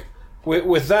 It's like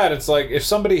with that, it's like if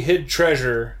somebody hid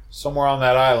treasure somewhere on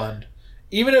that island,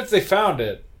 even if they found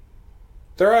it,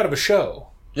 they're out of a show.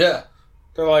 Yeah.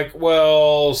 They're like,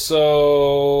 well,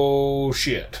 so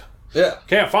shit. Yeah.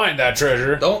 Can't find that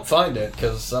treasure. Don't find it,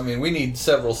 because, I mean, we need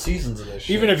several seasons of this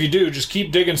shit. Even if you do, just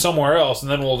keep digging somewhere else,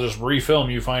 and then we'll just refilm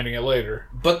you finding it later.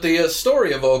 But the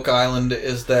story of Oak Island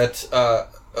is that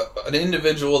an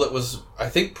individual that was, I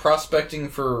think, prospecting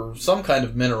for some kind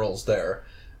of minerals there,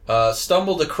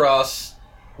 stumbled across,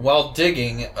 while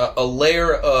digging, a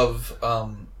layer of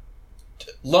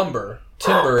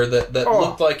timber that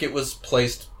looked like it was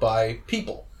placed by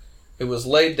people. It was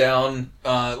laid down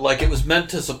like it was meant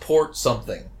to support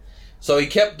something. So he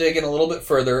kept digging a little bit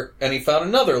further, and he found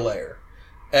another layer.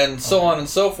 And so on and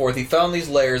so forth. He found these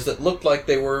layers that looked like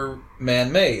they were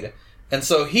man-made. And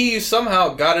so he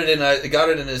somehow got it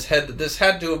in his head that this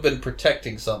had to have been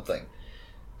protecting something.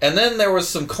 And then there was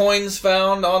some coins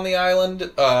found on the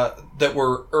island that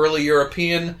were early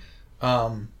European,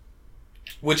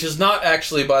 which is not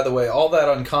actually, by the way, all that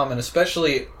uncommon,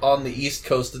 especially on the east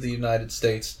coast of the United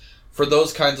States, for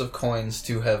those kinds of coins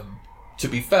to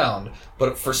be found.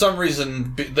 But for some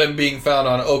reason, them being found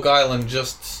on Oak Island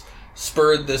just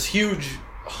spurred this huge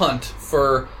hunt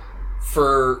for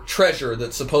treasure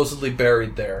that's supposedly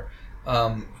buried there.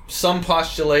 Some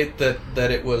postulate that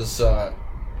it was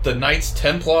the Knights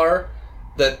Templar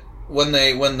that when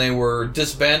they were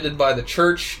disbanded by the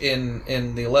church in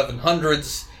the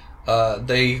 1100s,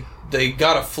 they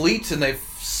got a fleet and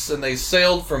they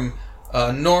sailed from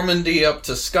Normandy up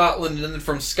to Scotland, and then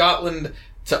from Scotland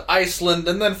to Iceland,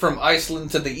 and then from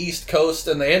Iceland to the east coast,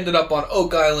 and they ended up on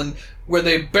Oak Island, where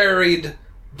they buried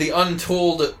the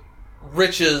untold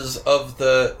riches of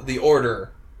the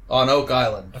Order on Oak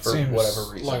Island for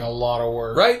whatever reason. Like a lot of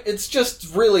work, right? It's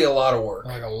just really a lot of work,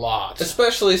 like a lot,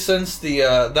 especially since the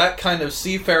that kind of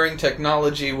seafaring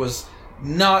technology was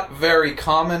not very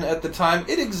common at the time.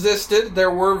 It existed.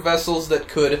 There were vessels that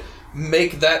could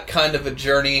make that kind of a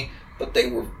journey, but they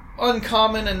were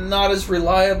uncommon and not as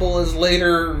reliable as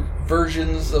later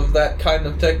versions of that kind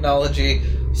of technology.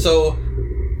 So,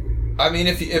 I mean,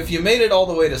 if you made it all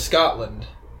the way to Scotland,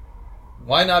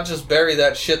 why not just bury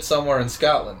that shit somewhere in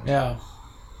Scotland? Yeah.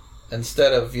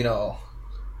 Instead of,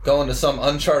 going to some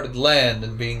uncharted land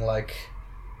and being like,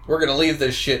 we're going to leave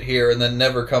this shit here and then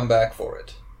never come back for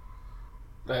it.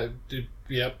 Dude,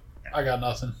 yep. I got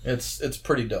nothing. It's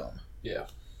pretty dumb. Yeah.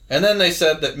 And then they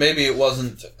said that maybe it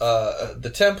wasn't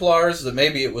the Templars, that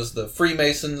maybe it was the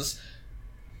Freemasons,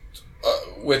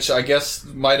 which I guess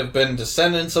might have been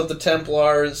descendants of the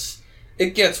Templars.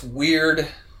 It gets weird.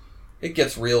 It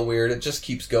gets real weird. It just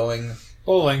keeps going.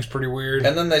 Whole thing's pretty weird.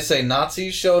 And then they say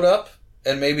Nazis showed up,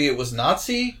 and maybe it was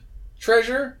Nazi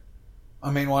treasure?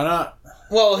 I mean, why not?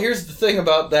 Well, here's the thing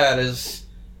about that is,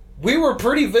 we were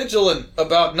pretty vigilant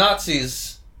about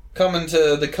Nazis coming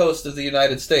to the coast of the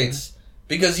United States. Mm-hmm.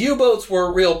 Because U-boats were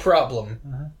a real problem.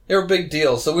 Mm-hmm. They were a big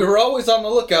deal. So we were always on the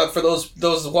lookout for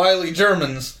those wily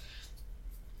Germans.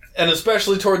 And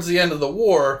especially towards the end of the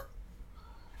war.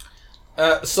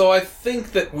 So I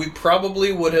think that we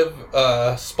probably would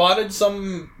have spotted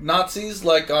some Nazis,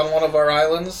 like, on one of our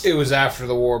islands. It was after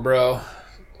the war, bro.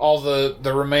 All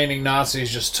the remaining Nazis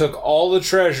just took all the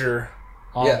treasure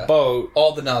on a boat.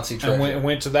 All the Nazi treasure. And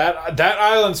went to that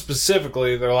island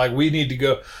specifically. They're like, we need to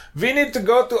go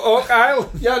to Oak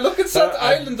Island. Yeah, look at that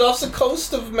island off the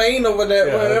coast of Maine over there,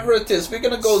 wherever it is. We're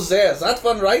going to go there. That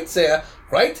one right there,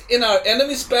 right in our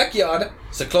enemy's backyard.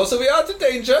 The closer we are to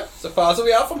danger, the farther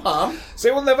we are from harm.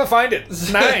 They will never find it.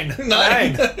 Nine.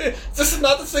 This is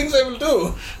not the things they will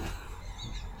do.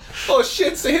 Oh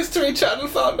shit, the History Channel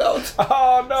found out.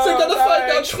 Oh no. They're going to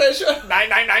find out treasure.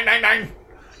 9.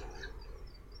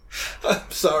 I'm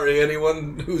sorry,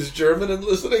 anyone who's German and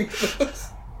listening to this.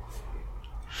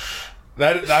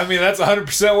 That's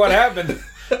 100% what happened.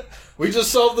 We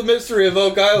just solved the mystery of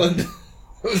Oak Island. It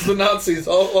was the Nazis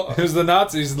all along. It was the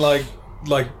Nazis, like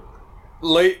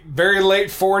very late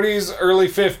 40s, early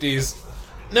 50s.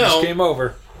 No. Just came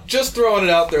over. Just throwing it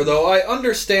out there, though, I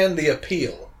understand the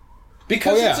appeal.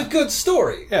 Because it's a good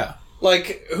story. Yeah.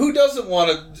 Like, who doesn't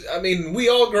want to... I mean, we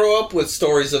all grow up with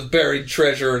stories of buried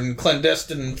treasure and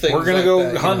clandestine things. We're going to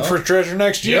go hunt for treasure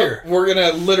next year. Yep, we're going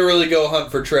to literally go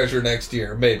hunt for treasure next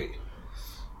year, maybe.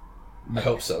 I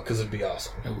hope so, because it'd be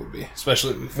awesome. It would be.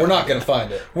 Especially if we're not going to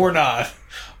find it. We're not.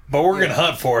 But we're going to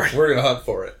hunt for it. We're going to hunt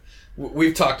for it.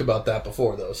 We've talked about that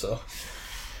before, though, so...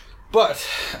 But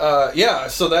yeah,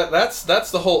 so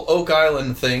that's the whole Oak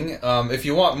Island thing. If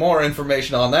you want more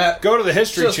information on that, go to the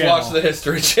History Channel. Just watch the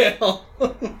History Channel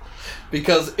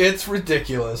because it's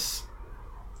ridiculous.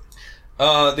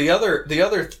 The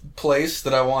other place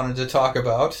that I wanted to talk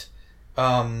about,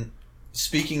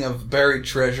 speaking of buried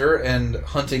treasure and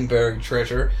hunting buried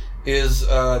treasure, is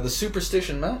the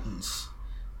Superstition Mountains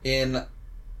in,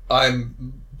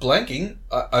 I'm blanking,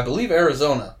 I believe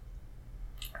Arizona.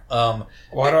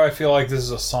 Why do I feel like this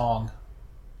is a song?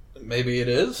 Maybe it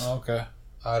is. Okay.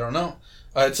 I don't know.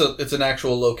 It's an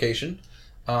actual location.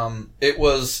 It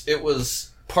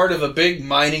was part of a big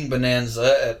mining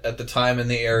bonanza at the time in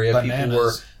the area. Bananas. People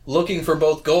were looking for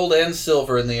both gold and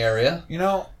silver in the area. You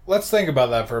know, let's think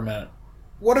about that for a minute.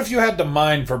 What if you had to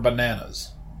mine for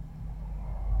bananas?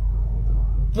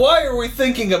 Why are we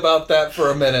thinking about that for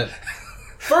a minute?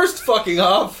 First fucking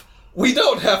off, we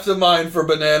don't have to mine for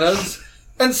bananas.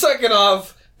 And second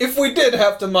off, if we did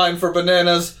have to mine for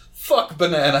bananas, fuck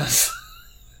bananas.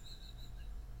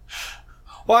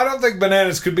 Well, I don't think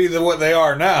bananas could be what they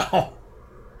are now.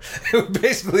 It would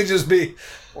basically just be,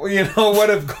 well, you know, what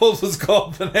if gold was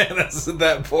called bananas at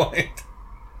that point?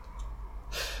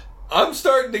 I'm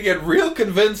starting to get real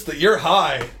convinced that you're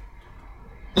high.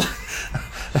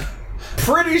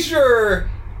 Pretty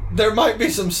sure there might be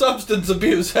some substance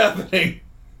abuse happening.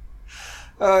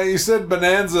 You said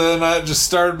bonanza, and that just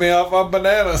started me off on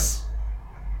bananas.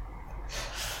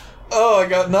 Oh, I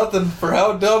got nothing for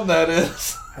how dumb that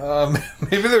is.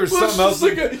 Maybe there was something else.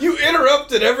 You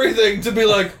interrupted everything to be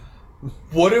like,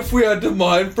 what if we had to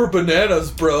mine for bananas,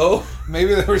 bro?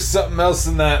 Maybe there was something else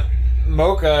in that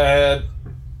mocha I had.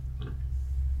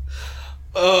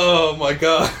 Oh my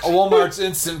god. Walmart's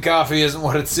instant coffee isn't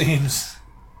what it seems.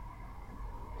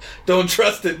 Don't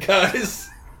trust it, guys.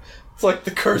 It's like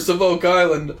the curse of Oak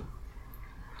Island.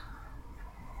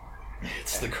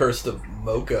 It's the curse of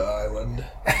Mocha Island.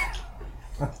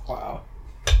 Wow.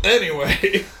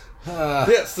 Anyway.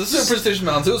 Yes, the Superstition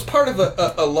Mountains. It was part of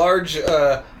a large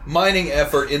mining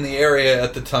effort in the area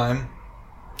at the time.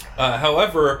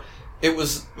 However, it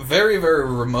was very, very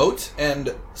remote,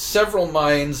 and several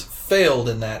mines failed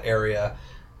in that area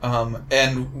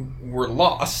and were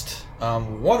lost.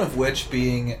 One of which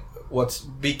being what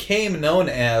became known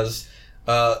as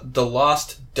the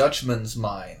Lost Dutchman's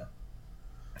Mine,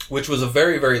 which was a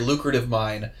very, very lucrative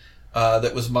mine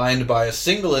that was mined by a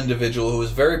single individual who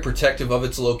was very protective of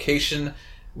its location.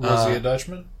 Was he a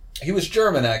Dutchman? He was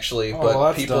German, actually,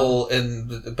 but people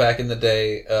back in the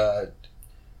day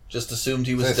just assumed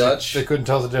he was Dutch. They couldn't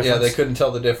tell the difference. Yeah, they couldn't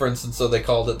tell the difference, and so they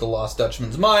called it the Lost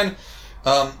Dutchman's Mine,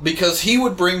 because he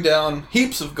would bring down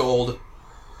heaps of gold,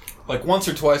 like once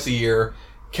or twice a year,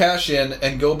 cash in,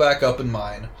 and go back up and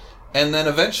mine. And then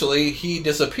eventually he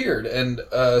disappeared, and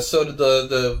so did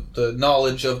the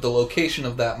knowledge of the location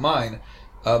of that mine.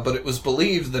 But it was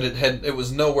believed that it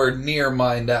was nowhere near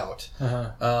mined out.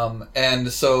 Uh-huh. And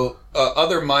so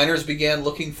other miners began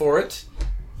looking for it,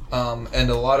 and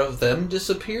a lot of them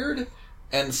disappeared,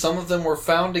 and some of them were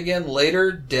found again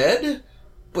later dead,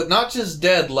 but not just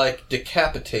dead, like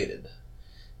decapitated.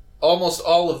 Almost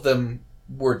all of them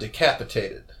were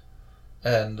decapitated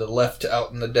and left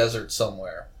out in the desert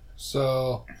somewhere.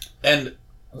 So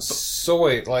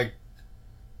wait, like,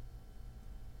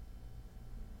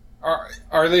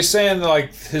 are they saying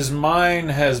like his mine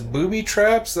has booby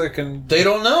traps that can? They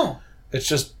don't know. It's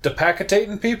just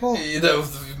decapitating people.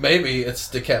 Maybe it's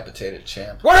decapitated,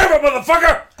 champ. Whatever,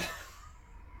 motherfucker.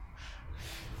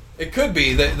 It could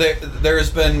be.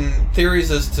 There's been theories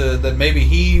as to that maybe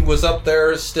he was up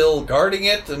there still guarding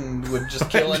it and would just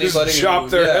kill anybody. Just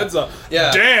chop their heads off.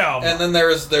 Yeah. Damn. And then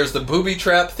there's the booby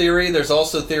trap theory. There's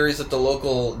also theories that the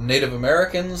local Native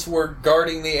Americans were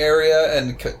guarding the area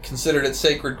and considered it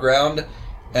sacred ground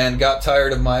and got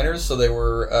tired of miners, so they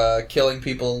were killing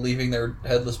people and leaving their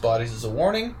headless bodies as a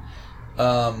warning.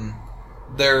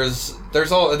 There's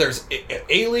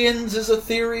aliens is a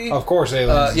theory. Of course,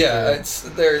 aliens. Yeah, it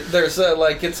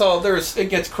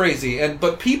gets crazy,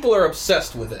 but people are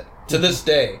obsessed with it to this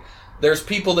day. There's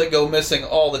people that go missing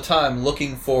all the time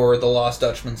looking for the Lost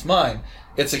Dutchman's Mine.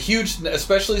 It's a huge,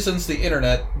 especially since the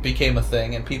internet became a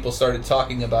thing and people started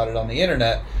talking about it on the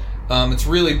internet. It's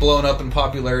really blown up in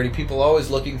popularity. People are always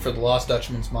looking for the Lost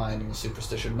Dutchman's Mine in the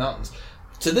Superstition Mountains.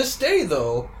 To this day,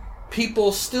 though,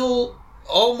 people still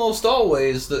almost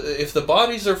always, if the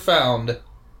bodies are found,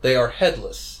 they are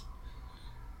headless.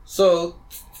 So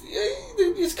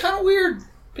it's kind of weird.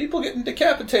 People getting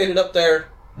decapitated up there.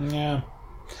 Yeah,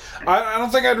 I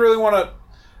don't think I'd really want to.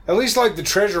 At least like the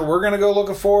treasure we're gonna go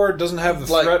looking for doesn't have the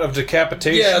threat of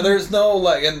decapitation. Yeah, there's no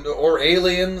or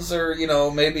aliens or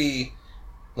maybe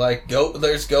Like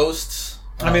there's ghosts.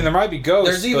 I mean, there might be ghosts.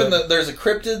 There's even there's a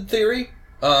cryptid theory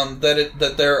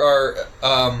that there are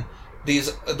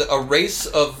a race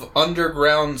of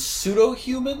underground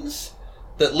pseudo-humans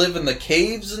that live in the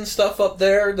caves and stuff up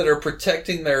there that are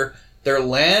protecting their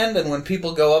land, and when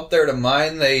people go up there to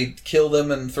mine, they kill them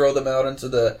and throw them out into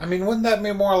the... I mean, wouldn't that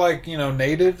be more like,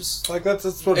 natives? Like, that's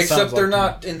what it sounds Except they're like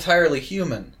not entirely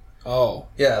human. Oh.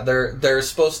 Yeah, they're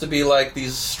supposed to be like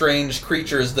these strange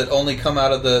creatures that only come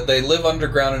out of they live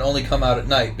underground and only come out at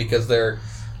night because they're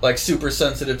like super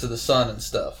sensitive to the sun and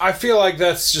stuff. I feel like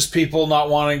that's just people not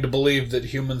wanting to believe that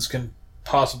humans can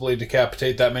possibly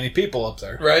decapitate that many people up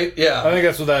there. Right? Yeah. I think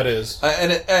that's what that is.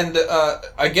 And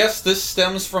I guess this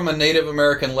stems from a Native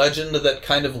American legend that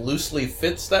kind of loosely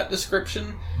fits that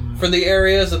description for the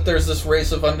areas, that there's this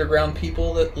race of underground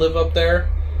people that live up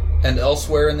there and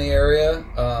elsewhere in the area.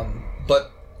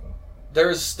 But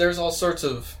there's all sorts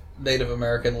of Native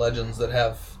American legends that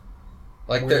have...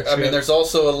 Like, there's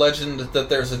also a legend that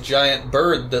there's a giant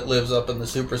bird that lives up in the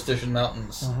Superstition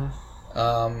Mountains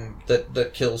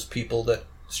that kills people that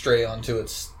stray onto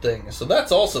its thing. So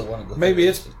that's also one of the Maybe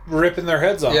theories. It's ripping their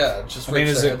heads off. Yeah, just I mean,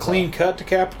 is it heads clean off. cut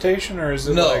decapitation, or is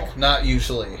it No, not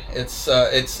usually.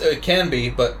 It can be,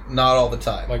 but not all the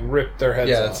time. like rip their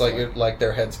heads off? Yeah, it's like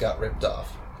their heads got ripped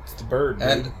off. It's the bird.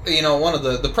 And one of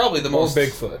the probably the most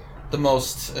Bigfoot. The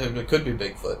most it could be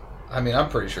Bigfoot. I mean, I'm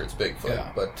pretty sure it's Bigfoot.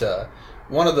 Yeah. But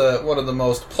one of the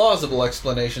most plausible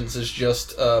explanations is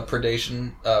just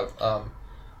predation.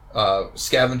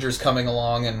 Scavengers coming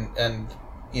along and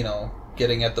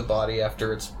getting at the body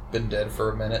after it's been dead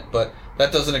for a minute. But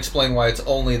that doesn't explain why it's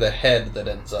only the head that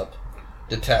ends up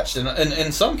detached. And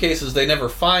in some cases, they never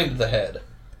find the head.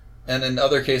 And in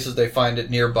other cases, they find it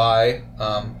nearby.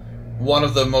 One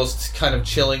of the most kind of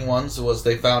chilling ones was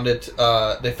they found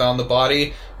the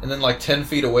body, and then like 10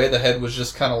 feet away, the head was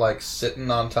just kind of like sitting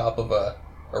on top of a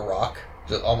rock,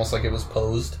 just almost like it was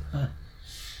posed. Huh.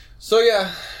 So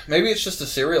yeah, maybe it's just a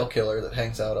serial killer that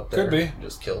hangs out up there. Could be.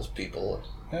 Just kills people.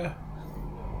 Yeah.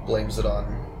 Blames it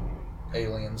on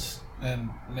aliens. And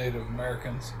Native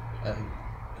Americans. And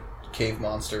cave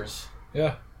monsters.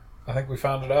 Yeah. I think we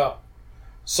found it out.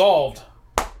 Solved.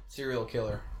 Serial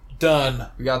killer. Done.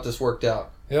 We got this worked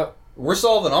out. Yep. We're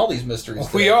solving all these mysteries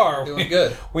today. We are. We're doing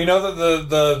good. We know that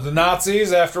the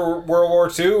Nazis, after World War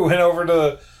II, went over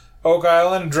to Oak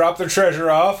Island and dropped their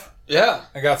treasure off. Yeah.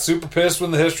 I got super pissed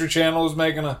when the History Channel was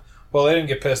making a... Well, they didn't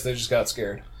get pissed. They just got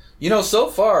scared. So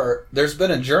far, there's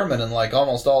been a German in like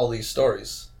almost all of these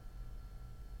stories.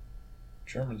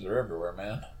 Germans are everywhere,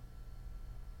 man.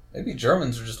 Maybe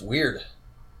Germans are just weird.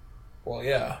 Well,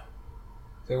 yeah.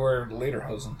 They wear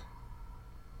lederhosen.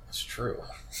 That's true.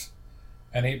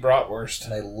 And eat bratwurst.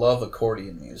 And I love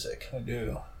accordion music. I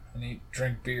do. And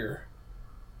drink beer.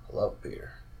 I love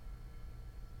beer.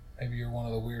 Maybe you're one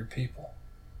of the weird people.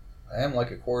 I am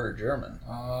like a quarter German.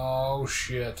 Oh,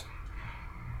 shit.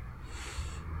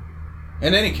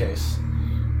 In any case,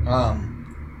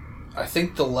 I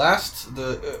think the last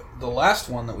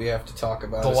one that we have to talk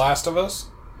about The Last of Us?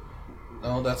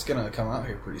 No, that's gonna come out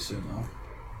here pretty soon,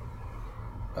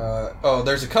 though.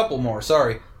 There's a couple more.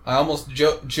 Sorry, I almost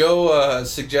Joe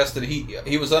suggested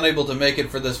he was unable to make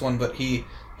it for this one, but he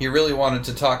really wanted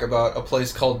to talk about a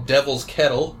place called Devil's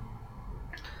Kettle,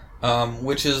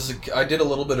 which is I did a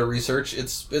little bit of research.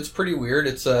 It's pretty weird.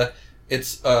 It's a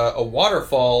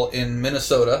waterfall in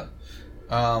Minnesota.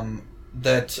 For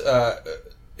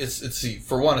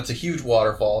one, it's a huge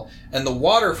waterfall, and the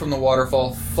water from the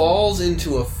waterfall falls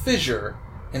into a fissure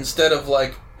instead of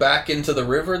like back into the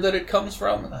river that it comes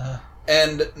from,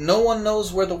 and no one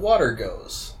knows where the water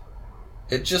goes.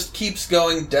 It just keeps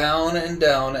going down and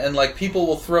down, and like people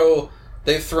will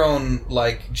they've thrown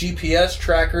like GPS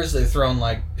trackers, they've thrown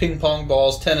like ping pong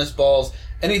balls, tennis balls,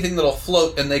 anything that'll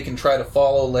float and they can try to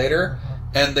follow later,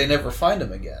 and they never find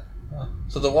them again.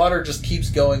 So the water just keeps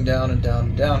going down and down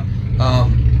and down,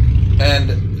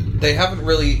 and they haven't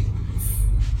really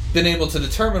been able to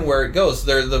determine where it goes.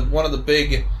 One of the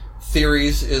big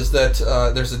theories is that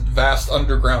there's a vast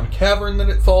underground cavern that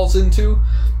it falls into.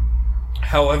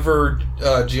 However,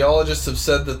 geologists have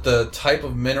said that the type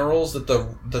of minerals that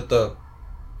the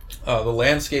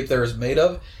landscape there is made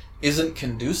of isn't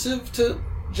conducive to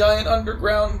giant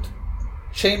underground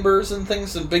chambers and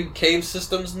things and big cave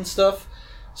systems and stuff.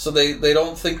 So they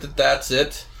don't think that that's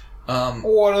it.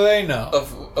 What do they know?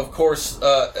 Of course,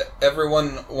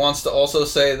 everyone wants to also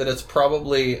say that it's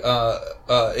probably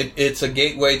it's a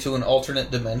gateway to an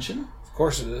alternate dimension. Of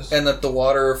course it is. And that the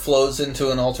water flows into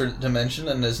an alternate dimension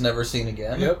and is never seen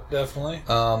again. Yep, definitely.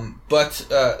 But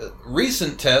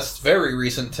very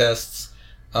recent tests,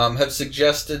 have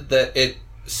suggested that it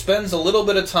spends a little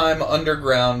bit of time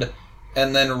underground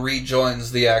and then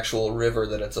rejoins the actual river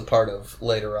that it's a part of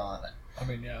later on. I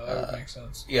mean, yeah, that would make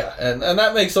sense. Yeah, and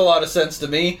that makes a lot of sense to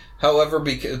me. However,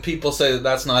 because people say that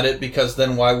that's not it, because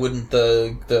then why wouldn't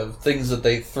the things that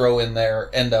they throw in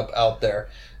there end up out there?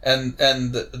 And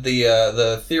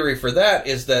the theory for that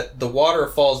is that the water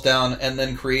falls down and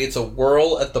then creates a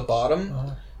whirl at the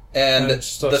bottom, and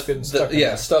stuff's getting stuck.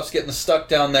 Stuff's getting stuck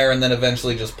down there, and then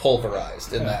eventually just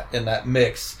pulverized in that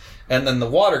mix, and then the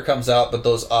water comes out, but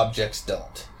those objects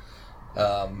don't.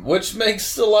 Which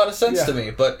makes a lot of sense to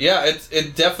me. But yeah,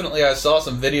 it definitely, I saw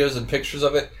some videos and pictures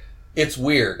of it. It's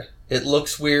weird. It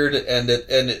looks weird, and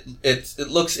it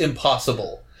looks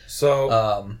impossible.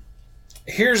 So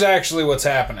here's actually what's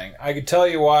happening. I can tell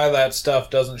you why that stuff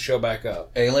doesn't show back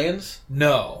up. Aliens?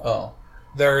 No. Oh.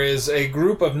 There is a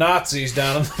group of Nazis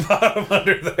down in the bottom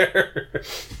under there.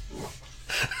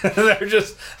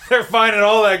 They're finding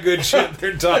all that good shit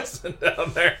they're tossing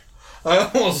down there. I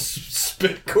almost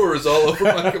spit Coors all over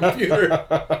my computer.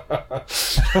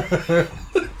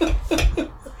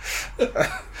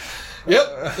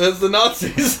 Yep, there's the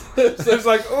Nazis. It's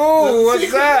like, oh,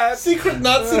 what's that? Secret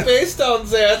Nazi base down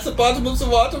there at the bottom of the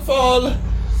waterfall.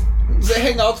 They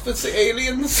hang out with the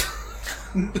aliens.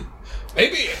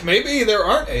 Maybe there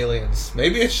aren't aliens.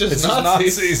 Maybe it's just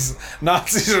Nazis.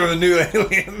 Nazis are the new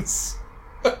aliens.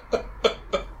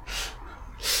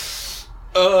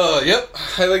 Yep.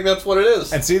 I think that's what it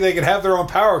is. And see, they can have their own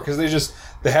power because they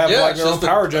have their own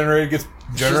power generated gets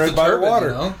generated by turbine, the water.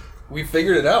 You know? We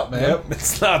figured it out, man. Yep,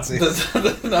 it's Nazis.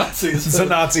 The Nazis. It's a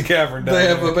Nazi cavern down there. They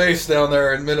have a base down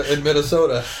there in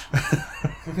Minnesota.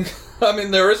 I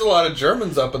mean, there is a lot of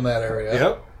Germans up in that area.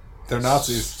 Yep. They're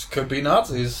Nazis. Could be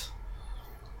Nazis.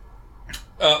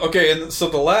 Okay, and so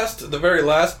the very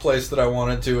last place that I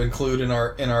wanted to include in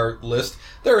our list,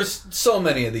 there's so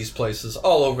many of these places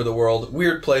all over the world,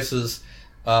 weird places.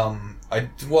 I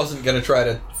wasn't going to try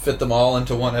to fit them all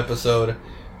into one episode,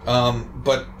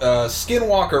 but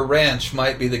Skinwalker Ranch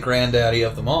might be the granddaddy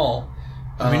of them all.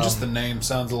 I mean, just the name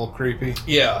sounds a little creepy.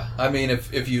 Yeah, I mean,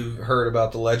 if you've heard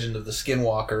about the legend of the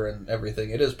Skinwalker and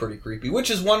everything, it is pretty creepy, which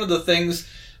is one of the things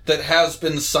that has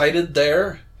been cited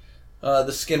there.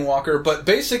 The Skinwalker, but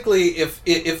basically,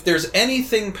 if there's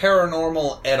anything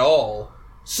paranormal at all,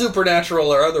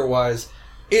 supernatural or otherwise,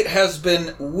 it has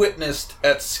been witnessed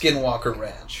at Skinwalker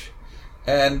Ranch,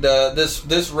 and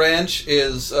this ranch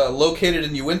is located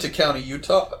in Uinta County,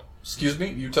 Utah,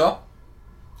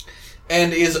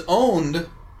 and is owned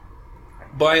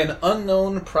by an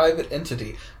unknown private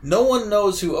entity. No one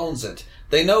knows who owns it.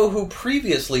 They know who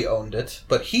previously owned it,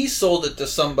 but he sold it to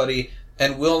somebody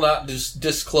and will not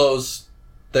disclose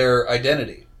their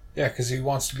identity. Yeah, because he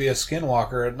wants to be a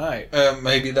skinwalker at night.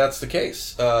 Maybe that's the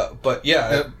case. But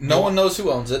yeah, no one knows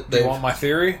who owns it. Do you want my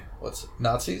theory? What's it?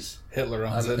 Nazis? Hitler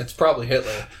owns it. It's probably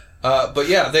Hitler. But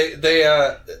yeah, they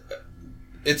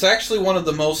it's actually one of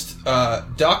the most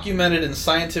documented and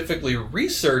scientifically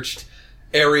researched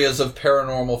areas of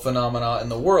paranormal phenomena in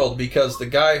the world, because the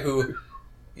guy who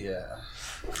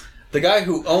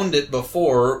owned it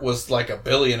before was like a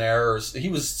billionaire, or he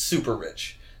was super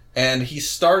rich. And he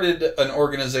started an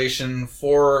organization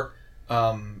for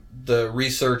the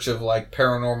research of like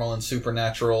paranormal and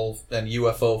supernatural and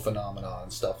UFO phenomena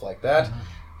and stuff like that.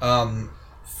 Mm-hmm.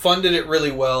 Funded it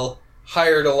really well,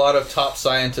 hired a lot of top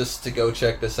scientists to go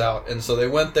check this out. And so they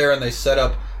went there and they set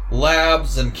up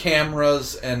labs and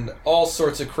cameras and all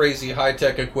sorts of crazy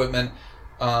high-tech equipment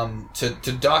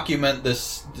to document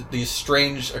these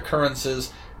strange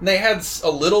occurrences. And they had a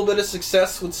little bit of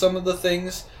success with some of the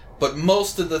things, but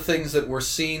most of the things that were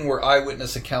seen were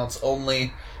eyewitness accounts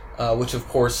only, which of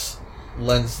course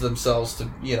lends themselves to,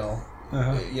 you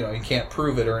can't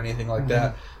prove it or anything like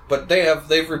that. But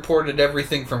they've reported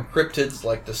everything from cryptids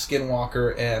like the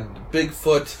Skinwalker and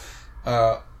Bigfoot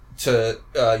to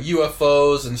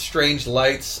UFOs and strange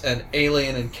lights and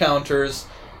alien encounters.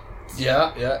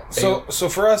 Yeah. So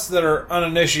for us that are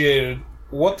uninitiated,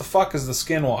 what the fuck is the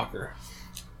Skinwalker?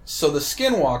 So the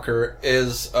Skinwalker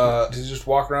is does he just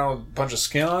walk around with a bunch of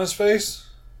skin on his face?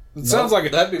 It sounds like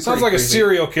a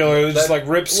serial killer that just like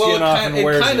rips skin off and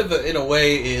wears it. It kind of in a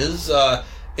way is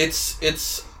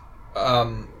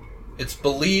it's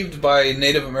believed by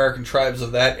Native American tribes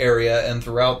of that area and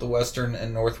throughout the western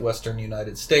and northwestern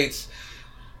United States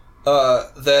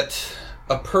that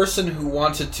a person who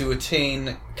wanted to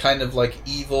attain kind of like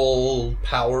evil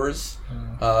powers,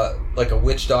 like a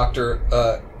witch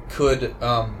doctor, could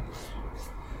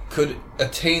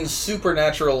attain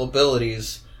supernatural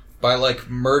abilities by like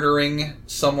murdering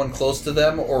someone close to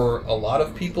them or a lot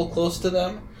of people close to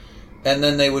them. and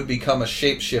then they would become a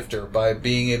shapeshifter by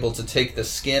being able to take the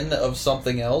skin of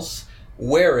something else,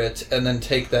 wear it, and then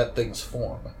take that thing's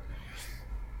form.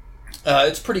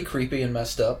 It's pretty creepy and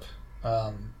messed up.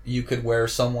 You could wear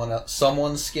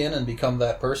someone's skin and become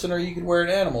that person, or you could wear an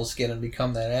animal's skin and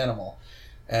become that animal.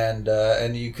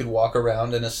 And you could walk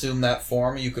around and assume that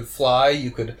form. You could fly. You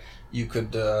could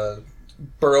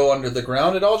burrow under the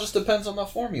ground. It all just depends on the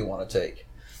form you want to take.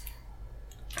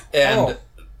 And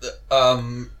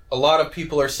a lot of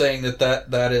people are saying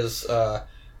that is the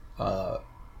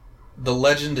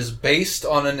legend is based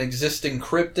on an existing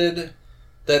cryptid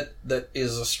that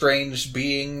is a strange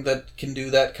being that can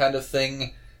do that kind of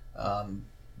thing.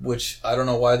 Which I don't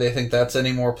know why they think that's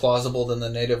any more plausible than the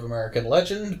Native American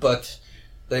legend, but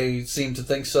they seem to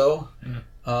think so.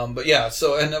 But yeah,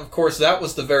 so, and of course that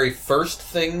was the very first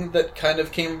thing that kind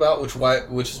of came about, which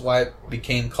is why it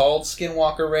became called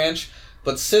Skinwalker Ranch.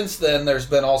 But since then, there's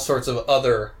been all sorts of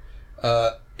other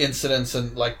incidents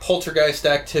and like poltergeist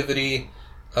activity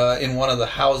in one of the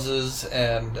houses,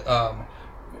 and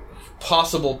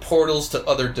possible portals to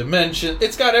other dimensions.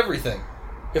 It's got everything.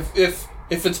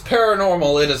 If it's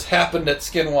paranormal, it has happened at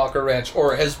Skinwalker Ranch,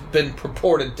 or has been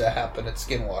purported to happen at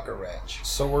Skinwalker Ranch.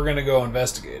 So we're gonna go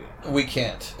investigate it. We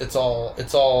can't. It's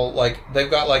all like,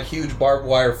 they've got like huge barbed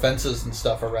wire fences and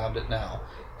stuff around it now,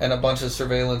 and a bunch of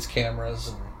surveillance cameras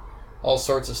and all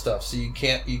sorts of stuff. So you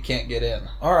can't get in.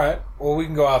 All right. Well, we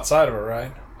can go outside of it,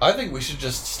 right? I think we should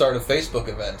just start a Facebook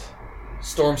event.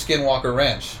 Storm Skinwalker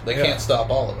Ranch. They can't stop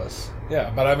all of us.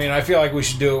 Yeah, but I mean, I feel like we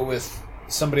should do it with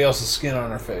somebody else's skin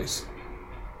on our face.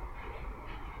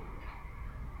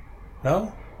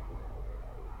 No?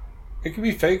 It could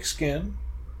be fake skin.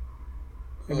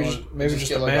 Maybe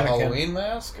just a like mannequin. a Halloween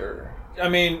mask, or I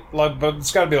mean, like, but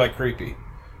it's got to be like creepy.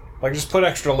 Like, just put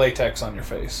extra latex on your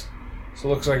face, so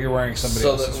it looks like you're wearing somebody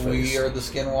else's face. So that we are the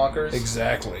Skinwalkers.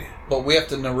 Exactly. But we have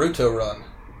to Naruto run.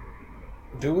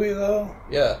 Do we though?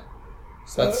 Yeah.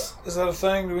 Is that a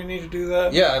thing? Do we need to do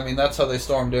that? Yeah, I mean that's how they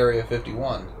stormed Area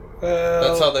 51. Well,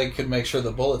 That's how they could make sure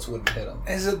the bullets wouldn't hit them.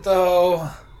 Is it though?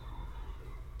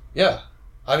 Yeah.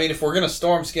 I mean, if we're going to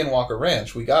storm Skinwalker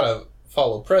Ranch, we got to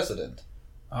follow precedent.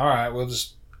 All right, we'll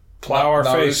just plow our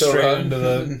face straight run. into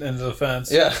the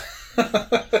fence. Yeah.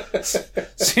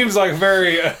 Seems like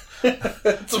very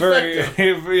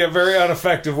very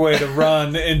ineffective way to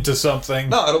run into something.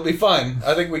 No, it'll be fine.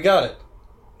 I think we got it.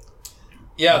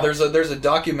 Yeah, there's a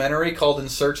documentary called In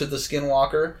Search of the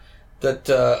Skinwalker that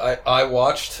I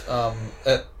watched.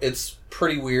 It's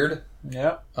pretty weird.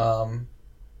 Yeah.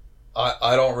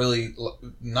 I don't really,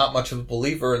 not much of a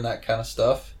believer in that kind of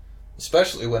stuff,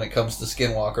 especially when it comes to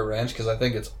Skinwalker Ranch, because I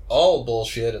think it's all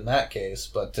bullshit in that case.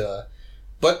 But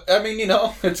I mean, you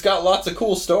know, it's got lots of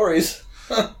cool stories.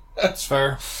 That's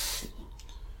fair.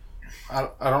 I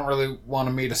don't really want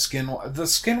to meet a skinwalker. The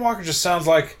Skinwalker just sounds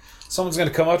like someone's going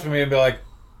to come up to me and be like,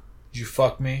 "Did you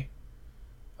fuck me?"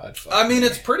 I mean,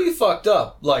 it's pretty fucked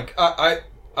up. Like, I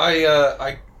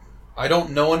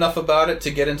don't know enough about it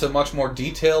to get into much more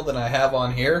detail than I have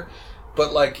on here,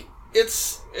 but like,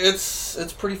 it's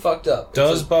pretty fucked up.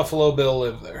 Does Buffalo Bill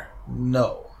live there?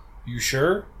 No. You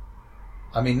sure?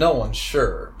 I mean, no one's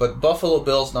sure, but Buffalo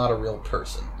Bill's not a real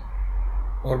person.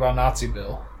 What about Nazi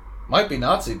Bill? Might be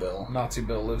Nazi Bill. Nazi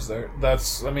Bill lives there.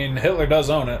 Hitler does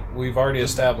own it. We've already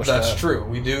established that. That's true.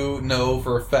 We do know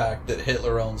for a fact that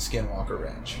Hitler owns Skinwalker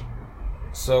Ranch.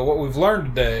 So what we've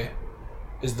learned today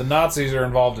is the Nazis are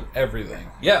involved in everything.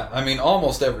 Yeah, I mean,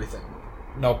 almost everything.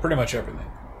 No, pretty much everything.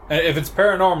 And if it's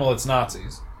paranormal, it's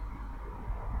Nazis.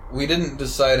 We didn't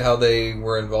decide how they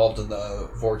were involved in the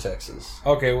vortexes.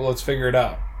 Okay, well, let's figure it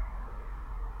out.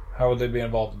 How would they be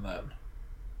involved in that?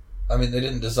 I mean, they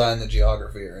didn't design the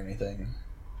geography or anything.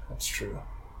 That's true.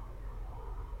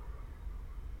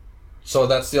 So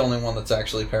that's the only one that's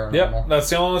actually paranormal. Yep, that's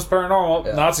the only one that's paranormal.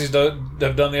 Yeah. Nazis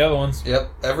have done the other ones. Yep,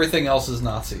 everything else is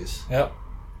Nazis. Yep.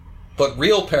 But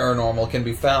real paranormal can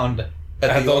be found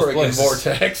at the Oregon places.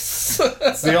 Vortex.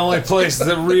 It's the only place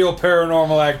that real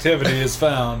paranormal activity is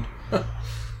found.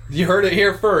 You heard it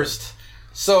here first.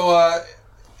 So,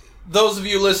 those of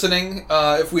you listening,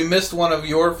 if we missed one of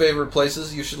your favorite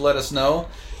places, you should let us know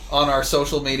on our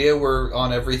social media. We're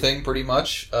on everything, pretty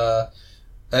much.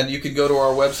 And you can go to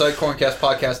our website,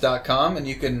 corncastpodcast.com, and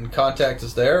you can contact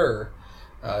us there, or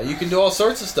you can do all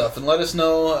sorts of stuff, and let us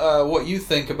know what you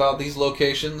think about these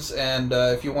locations, and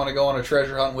if you want to go on a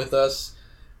treasure hunt with us,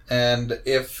 and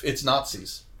if it's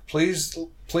Nazis. Please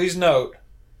note,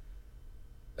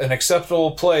 an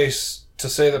acceptable place to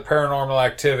say that paranormal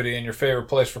activity and your favorite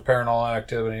place for paranormal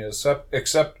activity is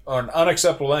an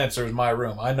unacceptable answer is my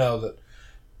room. I know that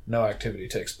no activity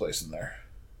takes place in there.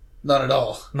 None at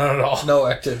all. None at all. No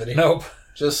activity. Nope.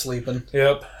 Just sleeping.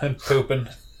 Yep, and pooping.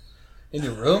 In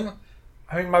your room?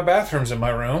 I mean, my bathroom's in my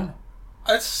room.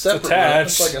 It's separate.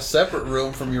 attached. It's like a separate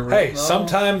room from your room. Hey, No?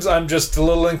 sometimes I'm just a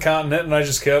little incontinent and I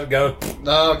just gotta go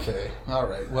Okay. All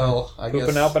right. Well, I pooping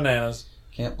guess out bananas.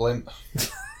 can't blame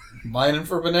mining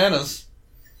for bananas.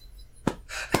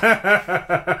 That's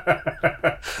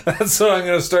what I'm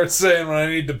gonna start saying when I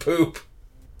need to poop.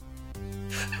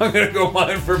 I'm gonna go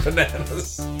mine for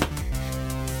bananas.